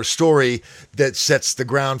smaller story that sets the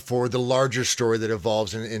ground for the larger story that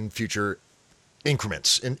evolves in future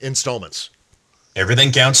increments, in installments.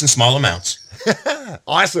 Everything counts in small amounts.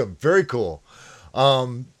 Awesome. Very cool.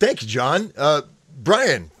 Thank you, John.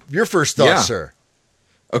 Brian, your first thoughts, sir.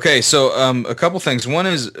 Okay, so a couple things. One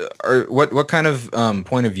is, what kind of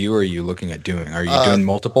point of view are you looking at doing? Are you doing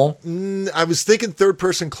multiple? I was thinking third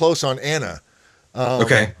person close on Anna.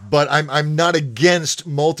 Okay, but I'm not against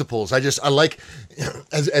multiples. I like,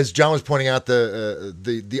 as John was pointing out,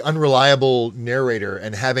 the unreliable narrator,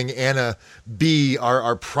 and having Anna be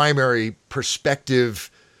our primary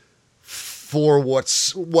perspective for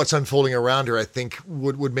what's unfolding around her, I think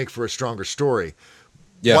would make for a stronger story.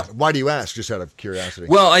 Yeah. Why do you ask? Just out of curiosity.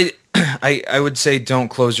 Well, I would say don't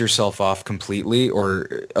close yourself off completely,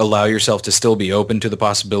 or allow yourself to still be open to the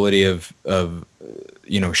possibility of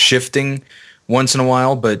shifting once in a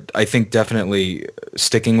while. But I think definitely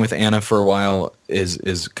sticking with Anna for a while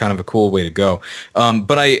is kind of a cool way to go.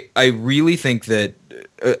 But I really think that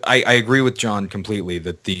I agree with John completely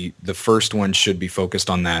that the first one should be focused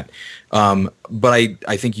on that. But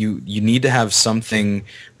I think you need to have something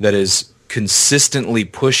that is consistently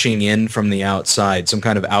pushing in from the outside, some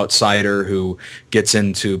kind of outsider who gets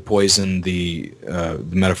in to poison the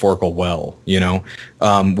metaphorical well,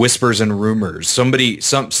 whispers and rumors,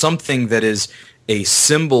 something that is a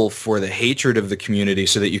symbol for the hatred of the community,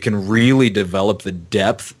 so that you can really develop the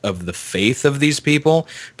depth of the faith of these people,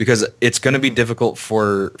 because it's going to be difficult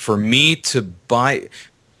for me to buy.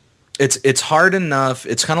 It's hard enough.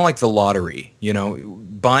 It's kind of like the lottery,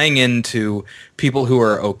 buying into people who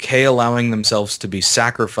are okay allowing themselves to be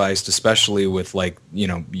sacrificed, especially with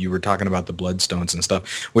you were talking about the bloodstones and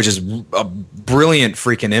stuff, which is a brilliant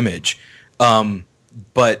freaking image.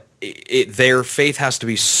 But their faith has to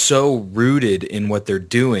be so rooted in what they're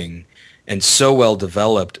doing and so well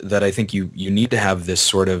developed that I think you need to have this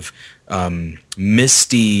sort of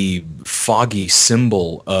misty, foggy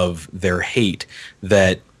symbol of their hate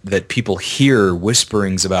that people hear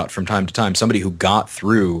whisperings about from time to time, somebody who got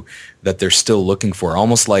through that they're still looking for,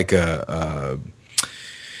 almost like oh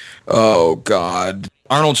God,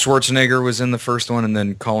 Arnold Schwarzenegger was in the first one, and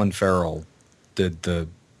then Colin Farrell did the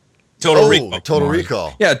Total Recall. Total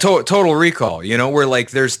Recall. Yeah, Total Recall, where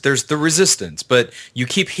there's the resistance, but you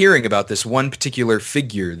keep hearing about this one particular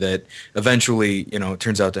figure that eventually,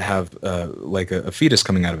 turns out to have a fetus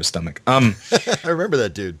coming out of his stomach. I remember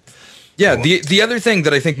that dude. Yeah, the other thing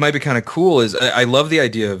that I think might be kind of cool is I love the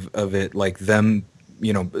idea of it, like them,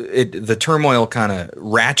 the turmoil kind of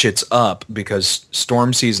ratchets up because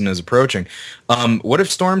storm season is approaching. What if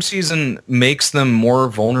storm season makes them more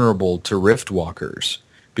vulnerable to rift walkers?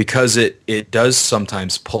 Because it does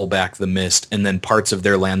sometimes pull back the mist, and then parts of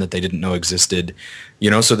their land that they didn't know existed,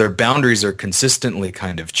 so their boundaries are consistently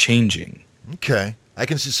kind of changing. Okay. I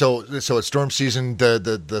can see, so at storm season,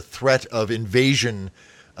 the threat of invasion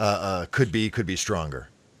could be stronger.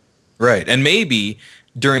 Right. And maybe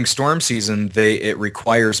during storm season it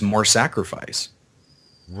requires more sacrifice.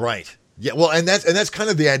 Right. Yeah, well, and that's kind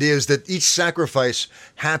of the idea, is that each sacrifice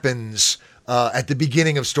happens at the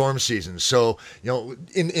beginning of storm season. So,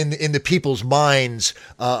 in the people's minds,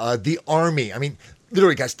 the army. I mean,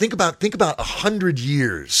 literally, guys, think about 100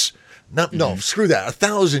 years. No, screw that.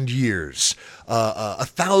 1,000 years,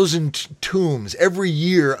 1,000 tombs. Every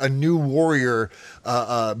year, a new warrior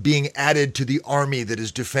being added to the army that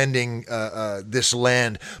is defending this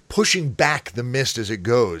land, pushing back the mist as it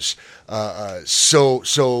goes. So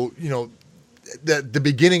the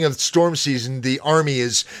beginning of storm season, the army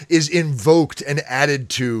is invoked and added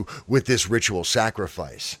to with this ritual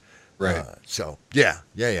sacrifice. Right. So yeah.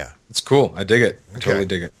 It's cool. I dig it. I totally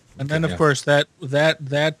dig it. And then, of course, that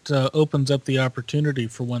opens up the opportunity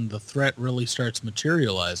for when the threat really starts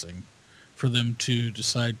materializing, for them to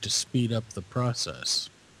decide to speed up the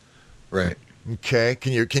process. Right. Okay.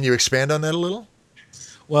 Can you expand on that a little?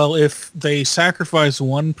 Well, if they sacrifice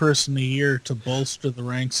one person a year to bolster the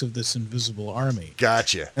ranks of this invisible army,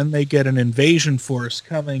 Gotcha. and they get an invasion force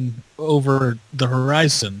coming over the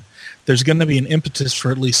horizon, there's going to be an impetus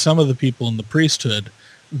for at least some of the people in the priesthood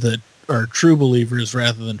that are true believers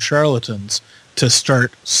rather than charlatans to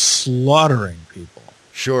start slaughtering people.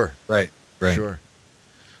 Sure. Right. Sure.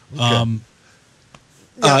 Okay.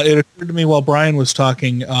 It occurred to me while Brian was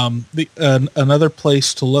talking, another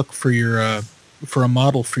place to look for your for a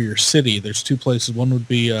model for your city. There's two places. One would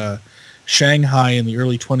be Shanghai in the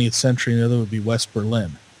early 20th century, and the other would be West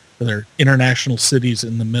Berlin. They're international cities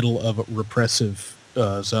in the middle of repressive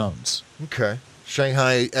zones. Okay.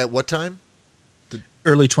 Shanghai at what time?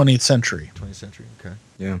 Early 20th century. 20th century. Okay.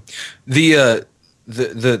 Yeah. The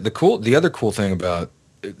other cool thing about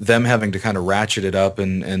them having to kind of ratchet it up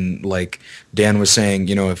and like Dan was saying,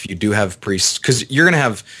 if you do have priests, because you're going to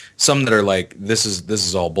have some that are like, this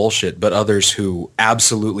is all bullshit, but others who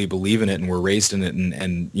absolutely believe in it and were raised in it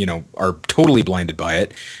and are totally blinded by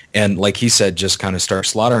it. And like he said, just kind of start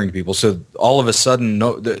slaughtering people. So all of a sudden,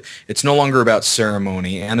 it's no longer about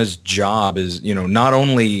ceremony. Anna's job is, not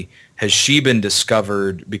only has she been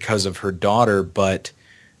discovered because of her daughter, but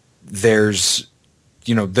there's,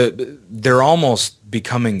 they're almost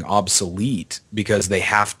becoming obsolete because they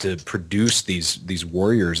have to produce these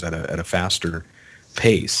warriors at a faster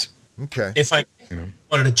pace. Okay. If I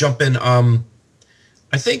wanted to jump in,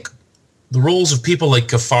 I think the roles of people like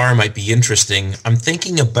Kafar might be interesting. I'm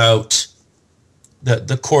thinking about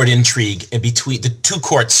the court intrigue and between the two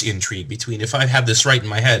courts intrigue between, if I have this right in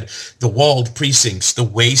my head, the walled precincts, the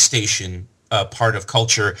way station part of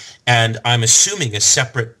culture, and I'm assuming a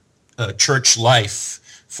separate church life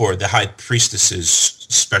for the high priestess's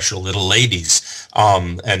special little ladies.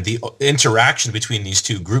 And the interaction between these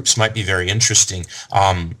two groups might be very interesting.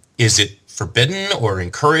 Is it forbidden or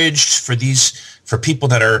encouraged for people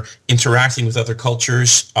that are interacting with other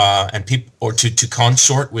cultures and people, or to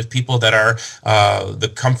consort with people that are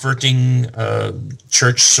the comforting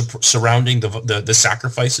church surrounding the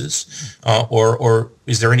sacrifices, or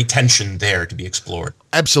is there any tension there to be explored?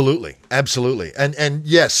 Absolutely. And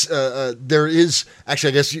yes, there is actually,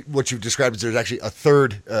 I guess what you've described is there's actually a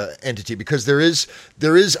third entity, because there is,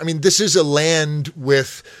 I mean, this is a land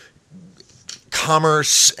with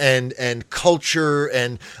commerce and culture,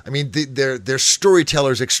 and I mean they're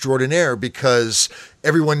storytellers extraordinaire, because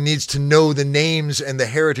everyone needs to know the names and the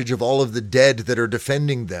heritage of all of the dead that are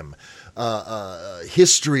defending them.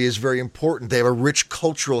 History is very important. They have a rich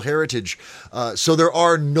cultural heritage. So there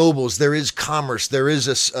are nobles. There is commerce. There is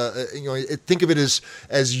think of it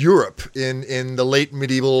as Europe in the late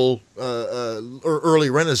medieval or early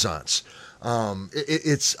Renaissance.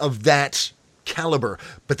 It's of that caliber.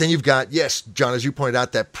 But then you've got, yes, John, as you pointed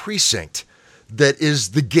out, that precinct that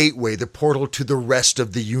is the gateway, the portal to the rest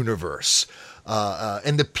of the universe.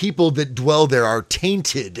 And the people that dwell there are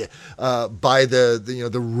tainted by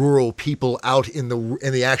the rural people out in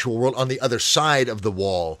the actual world on the other side of the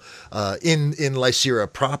wall, in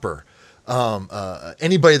Lycera proper.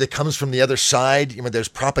 Anybody that comes from the other side, there's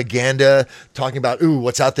propaganda talking about,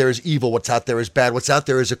 what's out there is evil, what's out there is bad, what's out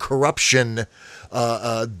there is a corruption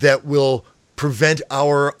that will prevent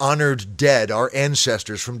our honored dead, our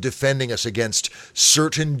ancestors, from defending us against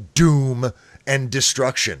certain doom and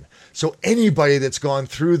destruction. So anybody that's gone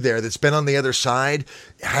through there, that's been on the other side,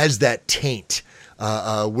 has that taint,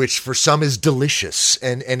 which for some is delicious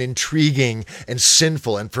and intriguing and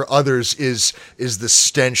sinful, and for others is the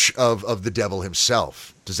stench of the devil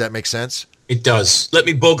himself. Does that make sense? It does. Let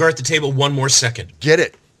me bogart the table one more second. Get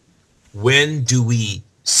it. When do we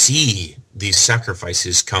see these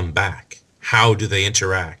sacrifices come back? How do they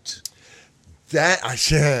interact?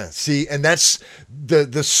 See, and that's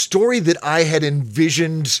the story that I had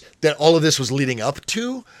envisioned that all of this was leading up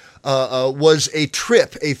to, was a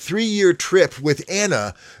 3-year trip with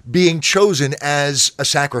Anna being chosen as a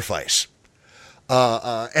sacrifice.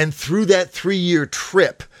 and through that 3-year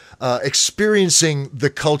trip, experiencing the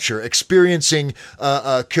culture, experiencing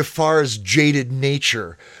Kifar's jaded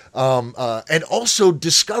nature, and also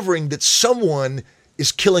discovering that someone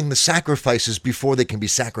is killing the sacrifices before they can be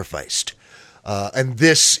sacrificed. And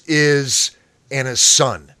this is Anna's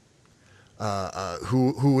son,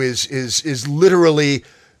 who is literally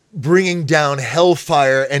bringing down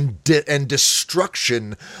hellfire and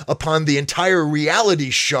destruction upon the entire reality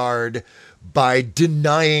shard by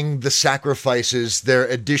denying the sacrifices their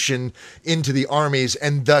addition into the armies,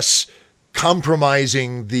 and thus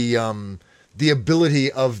compromising the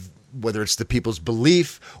ability of, whether it's the people's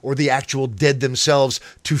belief or the actual dead themselves,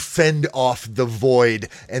 to fend off the void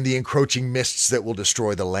and the encroaching mists that will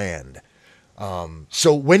destroy the land.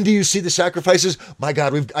 So when do you see the sacrifices? My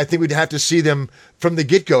God, I think we'd have to see them from the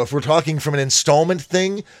get-go. If we're talking from an installment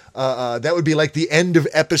thing, that would be like the end of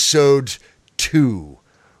episode 2.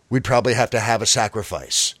 We'd probably have to have a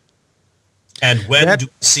sacrifice. And when do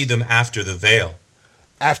we see them after the veil?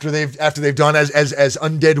 After they've done as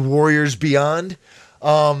undead warriors beyond,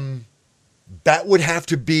 that would have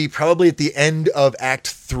to be probably at the end of Act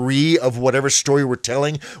 3 of whatever story we're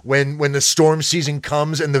telling, when the storm season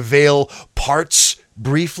comes and the veil parts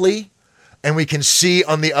briefly, and we can see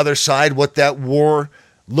on the other side what that war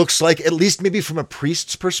looks like, at least maybe from a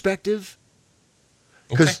priest's perspective.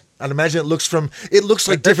 Because I'd imagine it looks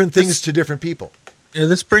like different things to different people. Yeah,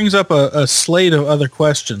 this brings up a slate of other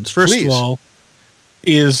questions. First Please. of all,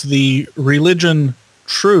 is the religion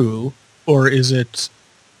true or is it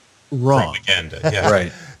wrong? Propaganda, yeah.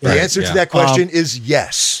 Right. The answer to that question is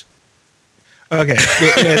yes. Okay.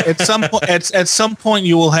 At some point,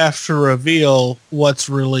 you will have to reveal what's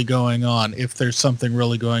really going on, if there's something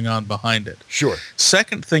really going on behind it. Sure.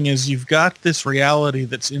 Second thing is, you've got this reality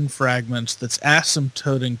that's in fragments, that's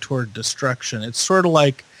asymptoting toward destruction. It's sort of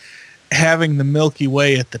like having the Milky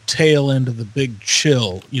Way at the tail end of the Big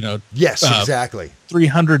Chill, Yes, exactly.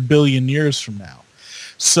 300 billion years from now.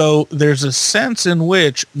 So there's a sense in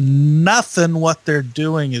which nothing what they're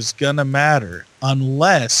doing is going to matter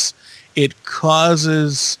unless it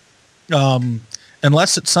causes,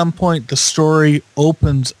 unless at some point the story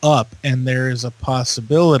opens up and there is a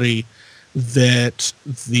possibility that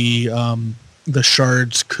the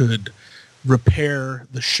shards could repair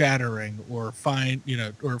the shattering or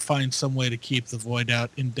find some way to keep the void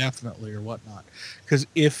out indefinitely or whatnot. Because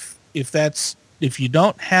if you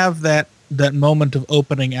don't have that moment of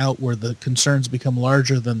opening out where the concerns become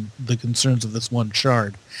larger than the concerns of this one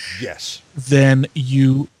shard, Yes. then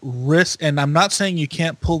you risk, and I'm not saying you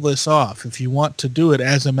can't pull this off. If you want to do it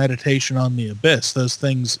as a meditation on the abyss, those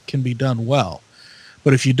things can be done well.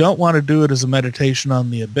 But if you don't want to do it as a meditation on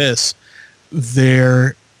the abyss,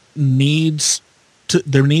 there needs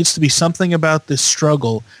to be something about this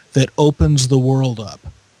struggle that opens the world up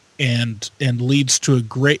and leads to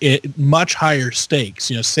much higher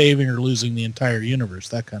stakes, saving or losing the entire universe,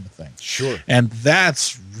 that kind of thing. Sure. And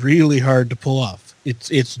that's really hard to pull off.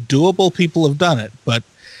 It's doable. People have done it, but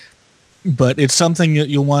it's something that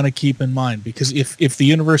you'll want to keep in mind, because if the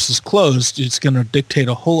universe is closed, it's going to dictate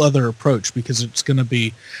a whole other approach, because it's going to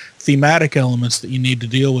be thematic elements that you need to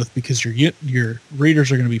deal with, because your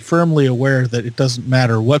readers are going to be firmly aware that it doesn't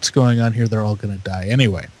matter what's going on here, they're all going to die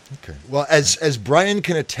anyway. Okay. Well, as Brian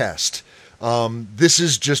can attest, this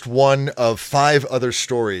is just one of 5 other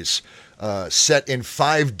stories set in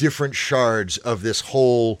 5 different shards of this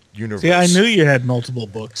whole universe. Yeah, I knew you had multiple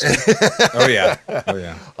books. Oh yeah.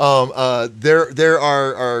 There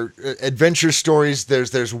are adventure stories.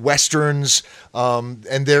 There's westerns,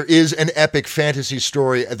 and there is an epic fantasy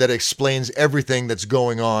story that explains everything that's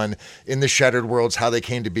going on in the Shattered Worlds, how they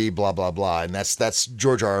came to be, blah blah blah. And that's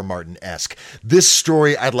George R.R. Martin-esque. This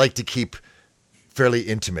story I'd like to keep fairly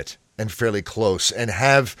intimate and fairly close, and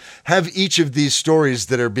have each of these stories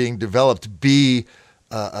that are being developed be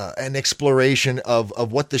an exploration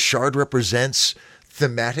of what the shard represents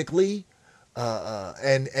thematically,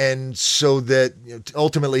 and so that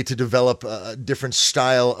ultimately to develop a different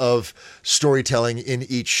style of storytelling in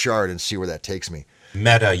each shard and see where that takes me.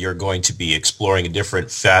 Meta, you're going to be exploring a different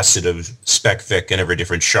facet of Spec Vic in every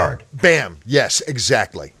different shard. Bam! Yes,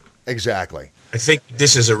 exactly. I think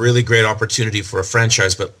this is a really great opportunity for a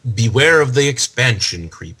franchise, but beware of the expansion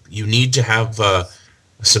creep. You need to have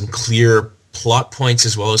some clear plot points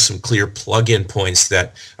as well as some clear plug-in points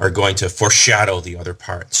that are going to foreshadow the other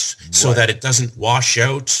parts, so that it doesn't wash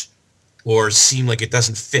out or seem like it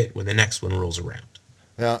doesn't fit when the next one rolls around.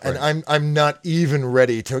 Yeah, and I'm not even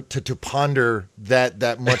ready to ponder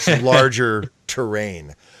that much larger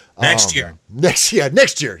terrain. Next year. Next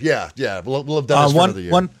year. Yeah. We'll have done this for another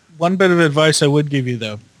year. One bit of advice I would give you,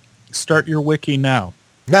 though, Start your wiki now.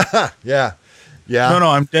 Yeah. No,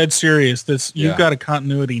 I'm dead serious. You've Yeah. got a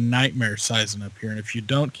continuity nightmare sizing up here, and if you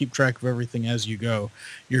don't keep track of everything as you go,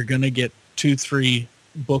 you're going to get 2-3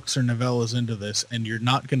 books or novellas into this, and you're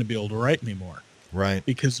not going to be able to write anymore Right.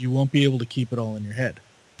 because you won't be able to keep it all in your head.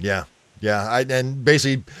 Yeah. Yeah. And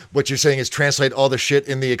basically what you're saying is translate all the shit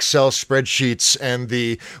in the Excel spreadsheets and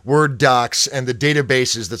the Word docs and the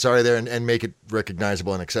databases that's already there and make it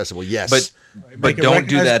recognizable and accessible. Yes. But Make it don't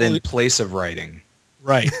do that recognizable- in place of writing.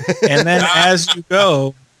 Right. And then as you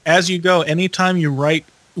go, anytime you write,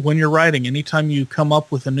 when you're writing, anytime you come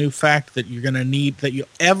up with a new fact that you're going to need, that you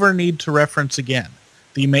ever need to reference again,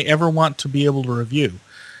 that you may ever want to be able to review,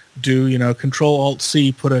 do,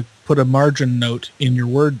 Control-Alt-C, put a margin note in your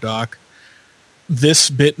Word doc. This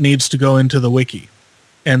bit needs to go into the wiki.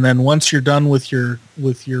 And then once you're done with your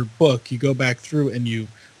book, you go back through and you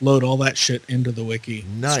load all that shit into the wiki.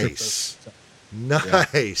 strip Nice. those-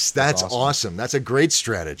 Nice. That's awesome. That's a great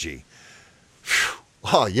strategy. Phew.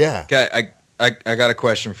 Oh, yeah. Okay, I got a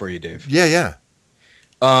question for you, Dave. Yeah.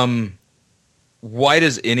 Why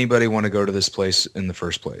does anybody want to go to this place in the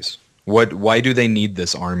first place? Why do they need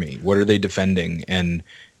this army? What are they defending? And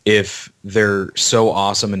if they're so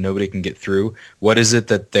awesome and nobody can get through, what is it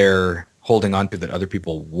that they're holding on to that other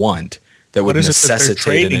people want that would What is it that they're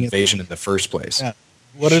necessitate an trading? invasion in the first place? Yeah.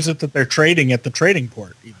 What is it that they're trading at the trading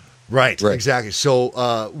port? Right. Right. Exactly.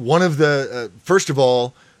 So one of the first of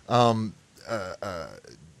all, the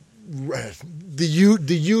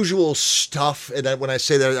usual stuff, and when I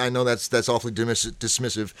say that, I know that's awfully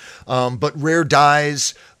dismissive. But rare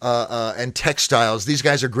dyes and textiles. These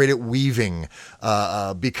guys are great at weaving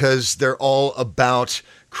because they're all about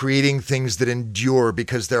creating things that endure.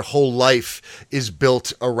 Because their whole life is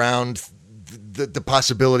built around the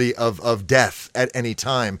possibility of death at any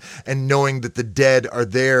time, and knowing that the dead are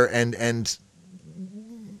there and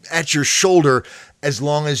at your shoulder as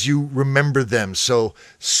long as you remember them. So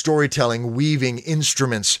storytelling, weaving,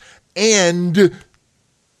 instruments, and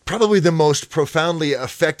probably the most profoundly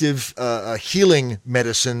effective healing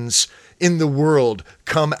medicines in the world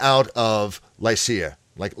come out of Lycia,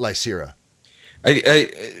 like Lycera.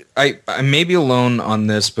 I may be alone on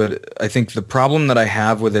this, but I think the problem that I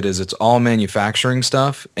have with it is it's all manufacturing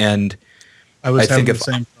stuff, and I was I think having if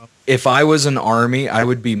the same problem. if I was an army, I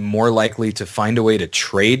would be more likely to find a way to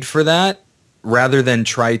trade for that rather than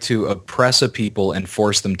try to oppress a people and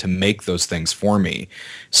force them to make those things for me.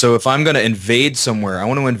 So if I'm going to invade somewhere, I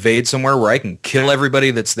want to invade somewhere where I can kill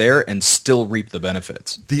everybody that's there and still reap the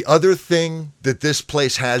benefits. The other thing that this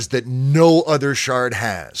place has that no other shard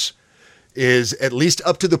has is, at least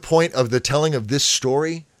up to the point of the telling of this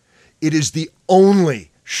story, it is the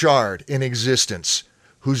only shard in existence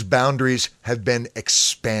whose boundaries have been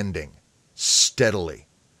expanding steadily.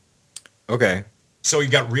 Okay. So you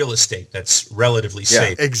got real estate that's relatively Yeah.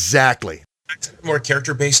 safe. Exactly. More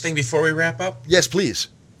character-based thing before we wrap up. Yes, please.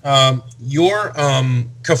 Your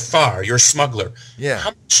Kafar, your smuggler.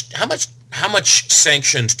 Yeah. How much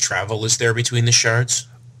sanctioned travel is there between the shards?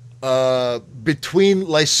 Between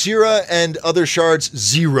Lycera and other shards,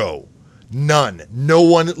 zero. None. No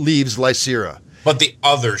one leaves Lycera. But the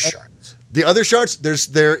other shards. The other shards,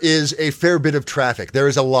 there is a fair bit of traffic. There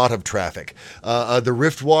is a lot of traffic. The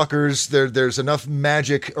Rift Walkers, there's enough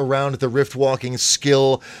magic around the Rift Walking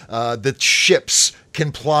skill that ships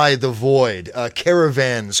can ply the void.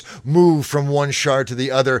 Caravans move from one shard to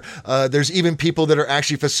the other. There's even people that are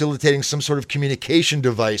actually facilitating some sort of communication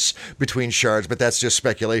device between shards, but that's just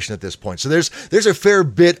speculation at this point. So there's a fair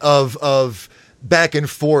bit of back and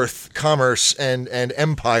forth commerce and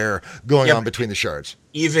empire going on between the shards.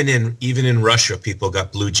 Even in Russia, people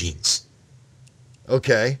got blue jeans.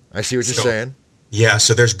 Okay, I see what you're saying. Yeah,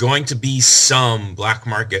 so there's going to be some black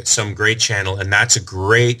market, some gray channel, and that's a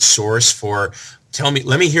great source for.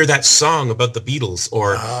 Let me hear that song about the Beatles,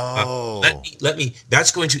 or let me.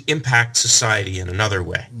 That's going to impact society in another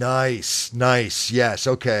way. Nice. Yes.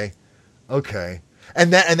 Okay.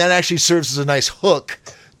 And that actually serves as a nice hook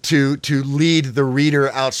to lead the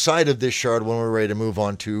reader outside of this shard when we're ready to move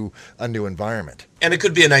on to a new environment. And it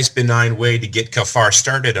could be a nice benign way to get Kafar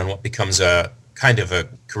started on what becomes a kind of a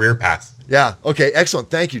career path. Yeah. Okay. Excellent.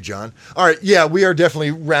 Thank you, John. All right. Yeah, we are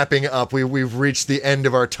definitely wrapping up. We've reached the end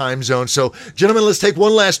of our time zone. So, gentlemen, let's take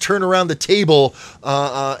one last turn around the table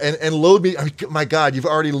and load me. I mean, my God, you've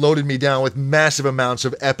already loaded me down with massive amounts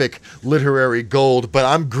of epic literary gold, but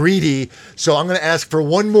I'm greedy, so I'm going to ask for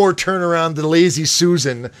one more turn around the lazy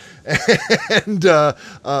Susan and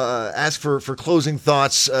ask for closing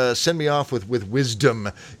thoughts. Send me off with wisdom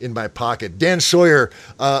in my pocket. Dan Sawyer,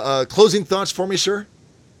 closing thoughts for me, sir?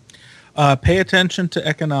 Pay attention to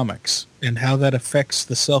economics and how that affects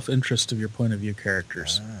the self-interest of your point of view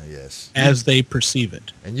characters Yes. as they perceive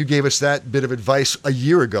it. And you gave us that bit of advice a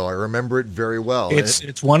year ago. I remember it very well.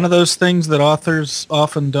 It's one of those things that authors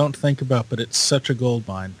often don't think about, but it's such a gold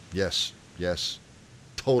mine. Yes.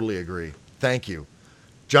 Totally agree. Thank you.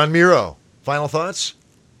 John Miro, final thoughts?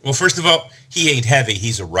 Well, first of all, he ain't heavy.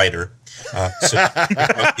 He's a writer.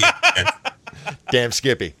 Damn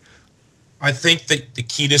Skippy. I think that the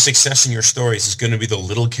key to success in your stories is going to be the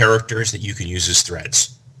little characters that you can use as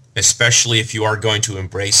threads, especially if you are going to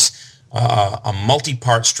embrace a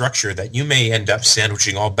multi-part structure that you may end up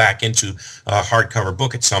sandwiching all back into a hardcover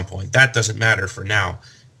book at some point. That doesn't matter for now,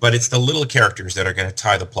 but it's the little characters that are going to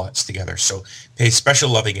tie the plots together. So pay special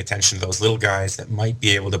loving attention to those little guys that might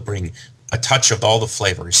be able to bring a touch of all the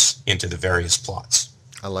flavors into the various plots.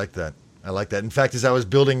 I like that. In fact, as I was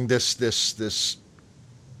building this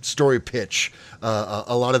story pitch,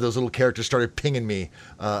 a lot of those little characters started pinging me,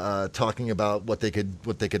 talking about what they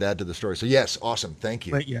could add to the story. So yes, awesome. Thank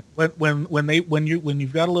you. But yeah, when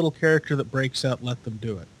you've got a little character that breaks out, let them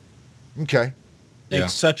do it. Okay.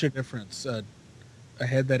 Makes such a difference. I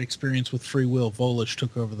had that experience with Free Will. Volish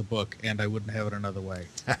took over the book, and I wouldn't have it another way.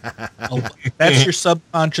 That's your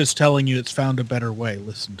subconscious telling you it's found a better way.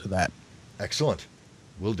 Listen to that. Excellent.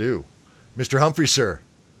 Will do. Mr. Humphrey, sir.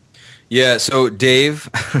 Yeah, so Dave,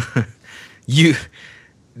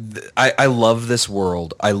 I love this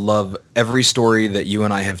world. I love every story that you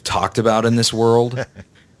and I have talked about in this world.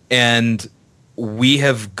 And we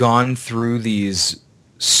have gone through these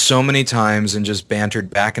so many times and just bantered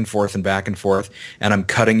back and forth, and I'm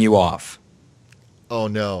cutting you off. Oh,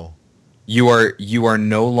 no. You are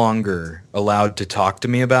no longer allowed to talk to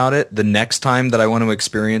me about it. The next time that I want to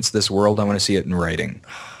experience this world, I want to see it in writing.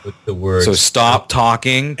 With the words. So stop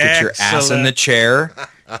talking, get your ass in the chair,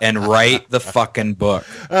 and write the fucking book.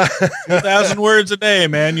 2,000 words a day,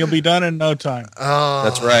 man. You'll be done in no time. Oh,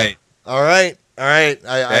 That's right. All right.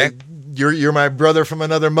 Okay. You're my brother from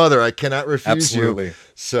another mother. I cannot refuse Absolutely. you.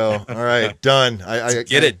 So, all right, done. I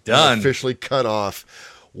get it done. I'm officially cut off.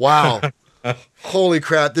 Wow. Holy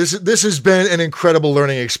crap. This has been an incredible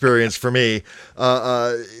learning experience for me.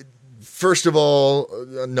 First of all,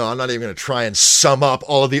 no, I'm not even going to try and sum up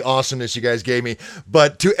all of the awesomeness you guys gave me.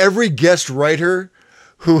 But to every guest writer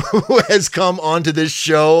who has come onto this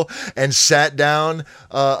show and sat down,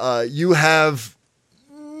 you have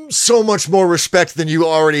so much more respect than you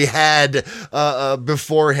already had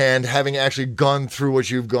beforehand, having actually gone through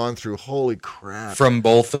what you've gone through. Holy crap. From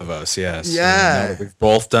both of us, yes. Yeah. Now that we've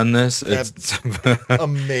both done this. It's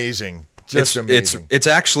amazing. Just amazing. It's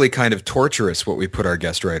actually kind of torturous what we put our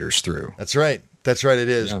guest writers through. That's right. It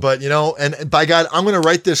is. Yeah. But, and by God, I'm going to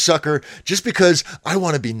write this sucker just because I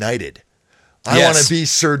want to be knighted. I want to be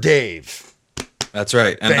Sir Dave. That's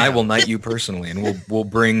right. And Bam. I will knight you personally, and we'll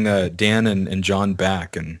bring Dan and John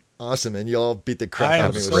back. And awesome. And you'll all beat the crap out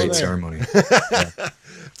of me with great it. ceremony.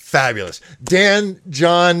 Fabulous. Dan,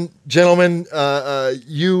 John, gentlemen,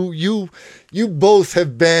 you both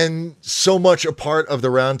have been so much a part of the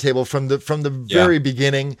roundtable from the very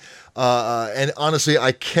beginning. And honestly,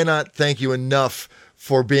 I cannot thank you enough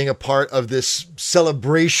for being a part of this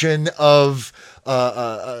celebration of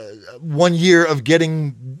 1 year of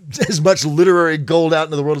getting as much literary gold out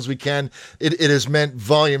into the world as we can. It has meant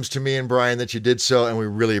volumes to me and Brian that you did so, and we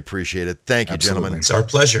really appreciate it. Thank you, Absolutely. gentlemen. It's our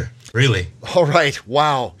pleasure, really. All right.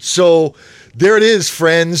 Wow. So there it is,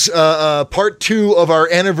 friends. Part 2 of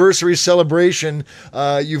our anniversary celebration.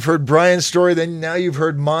 You've heard Brian's story, then now you've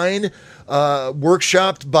heard mine,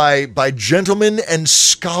 workshopped by gentlemen and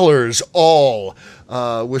scholars all.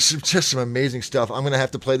 With just some amazing stuff. I'm going to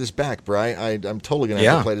have to play this back, Brian. I'm totally going to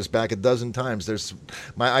have to play this back a dozen times.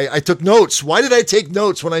 I took notes. Why did I take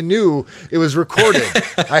notes when I knew it was recorded?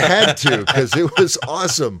 I had to, because it was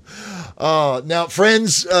awesome. Now,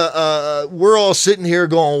 friends, we're all sitting here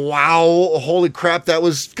going, wow, holy crap, that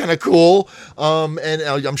was kind of cool. And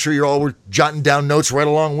I'm sure you all were jotting down notes right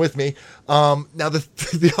along with me. Now,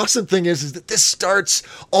 the awesome thing is that this starts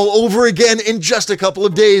all over again in just a couple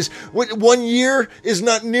of days. 1 year is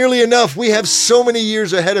not nearly enough. We have so many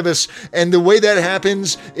years ahead of us, and the way that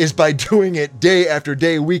happens is by doing it day after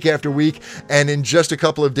day, week after week, and in just a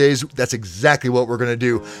couple of days, that's exactly what we're going to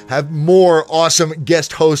do. Have more awesome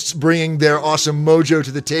guest hosts bringing their awesome mojo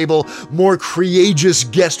to the table, more courageous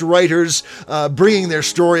guest writers bringing their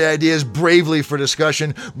story ideas bravely for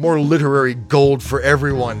discussion, more literary gold for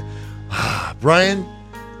everyone. Brian,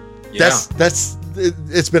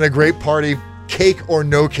 it's been a great party. Cake or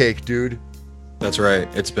no cake, dude? That's right.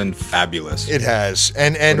 It's been fabulous. It has.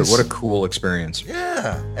 And what a cool experience.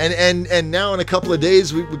 Yeah. And now in a couple of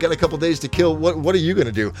days, we got a couple of days to kill. What are you going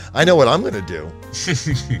to do? I know what I'm going to do.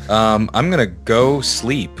 I'm going to go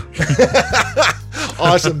sleep.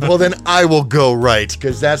 Awesome. Well, then I will go right,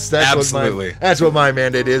 because that's Absolutely. what my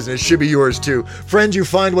mandate is, and it should be yours too. Friends, you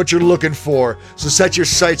find what you're looking for. So set your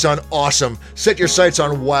sights on awesome. Set your sights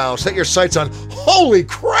on wow. Set your sights on holy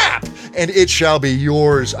crap, and it shall be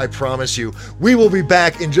yours, I promise you. We will be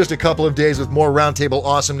back in just a couple of days with more Roundtable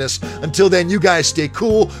awesomeness. Until then, you guys stay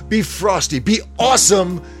cool, be frosty, be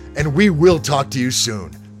awesome, and we will talk to you soon.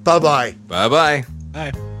 Bye-bye. Bye-bye.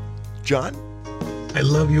 Bye. John? I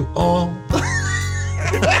love you all.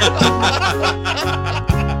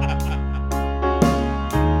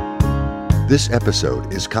 This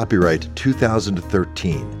episode is copyright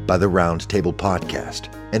 2013 by the Roundtable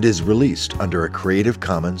Podcast and is released under a Creative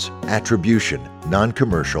Commons Attribution,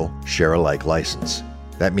 Non-Commercial, Share-alike license.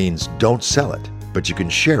 That means don't sell it, but you can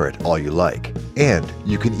share it all you like. And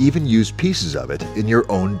you can even use pieces of it in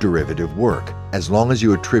your own derivative work, as long as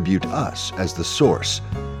you attribute us as the source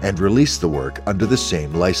and release the work under the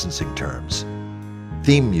same licensing terms.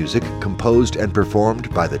 Theme music composed and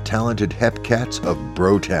performed by the talented Hepcats of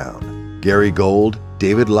Brotown: Gary Gold,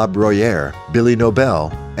 David Labroyere, Billy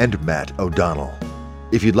Nobel, and Matt O'Donnell.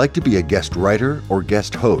 If you'd like to be a guest writer or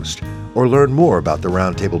guest host, or learn more about the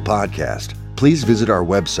Roundtable Podcast, please visit our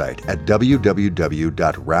website at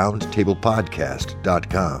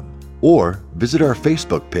www.roundtablepodcast.com or visit our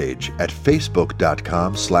Facebook page at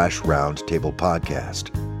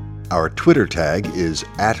facebook.com/roundtablepodcast. Our Twitter tag is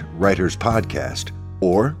 @WritersPodcast,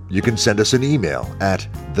 or you can send us an email at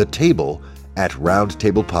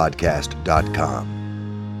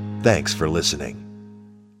thetable@roundtablepodcast.com. Thanks for listening.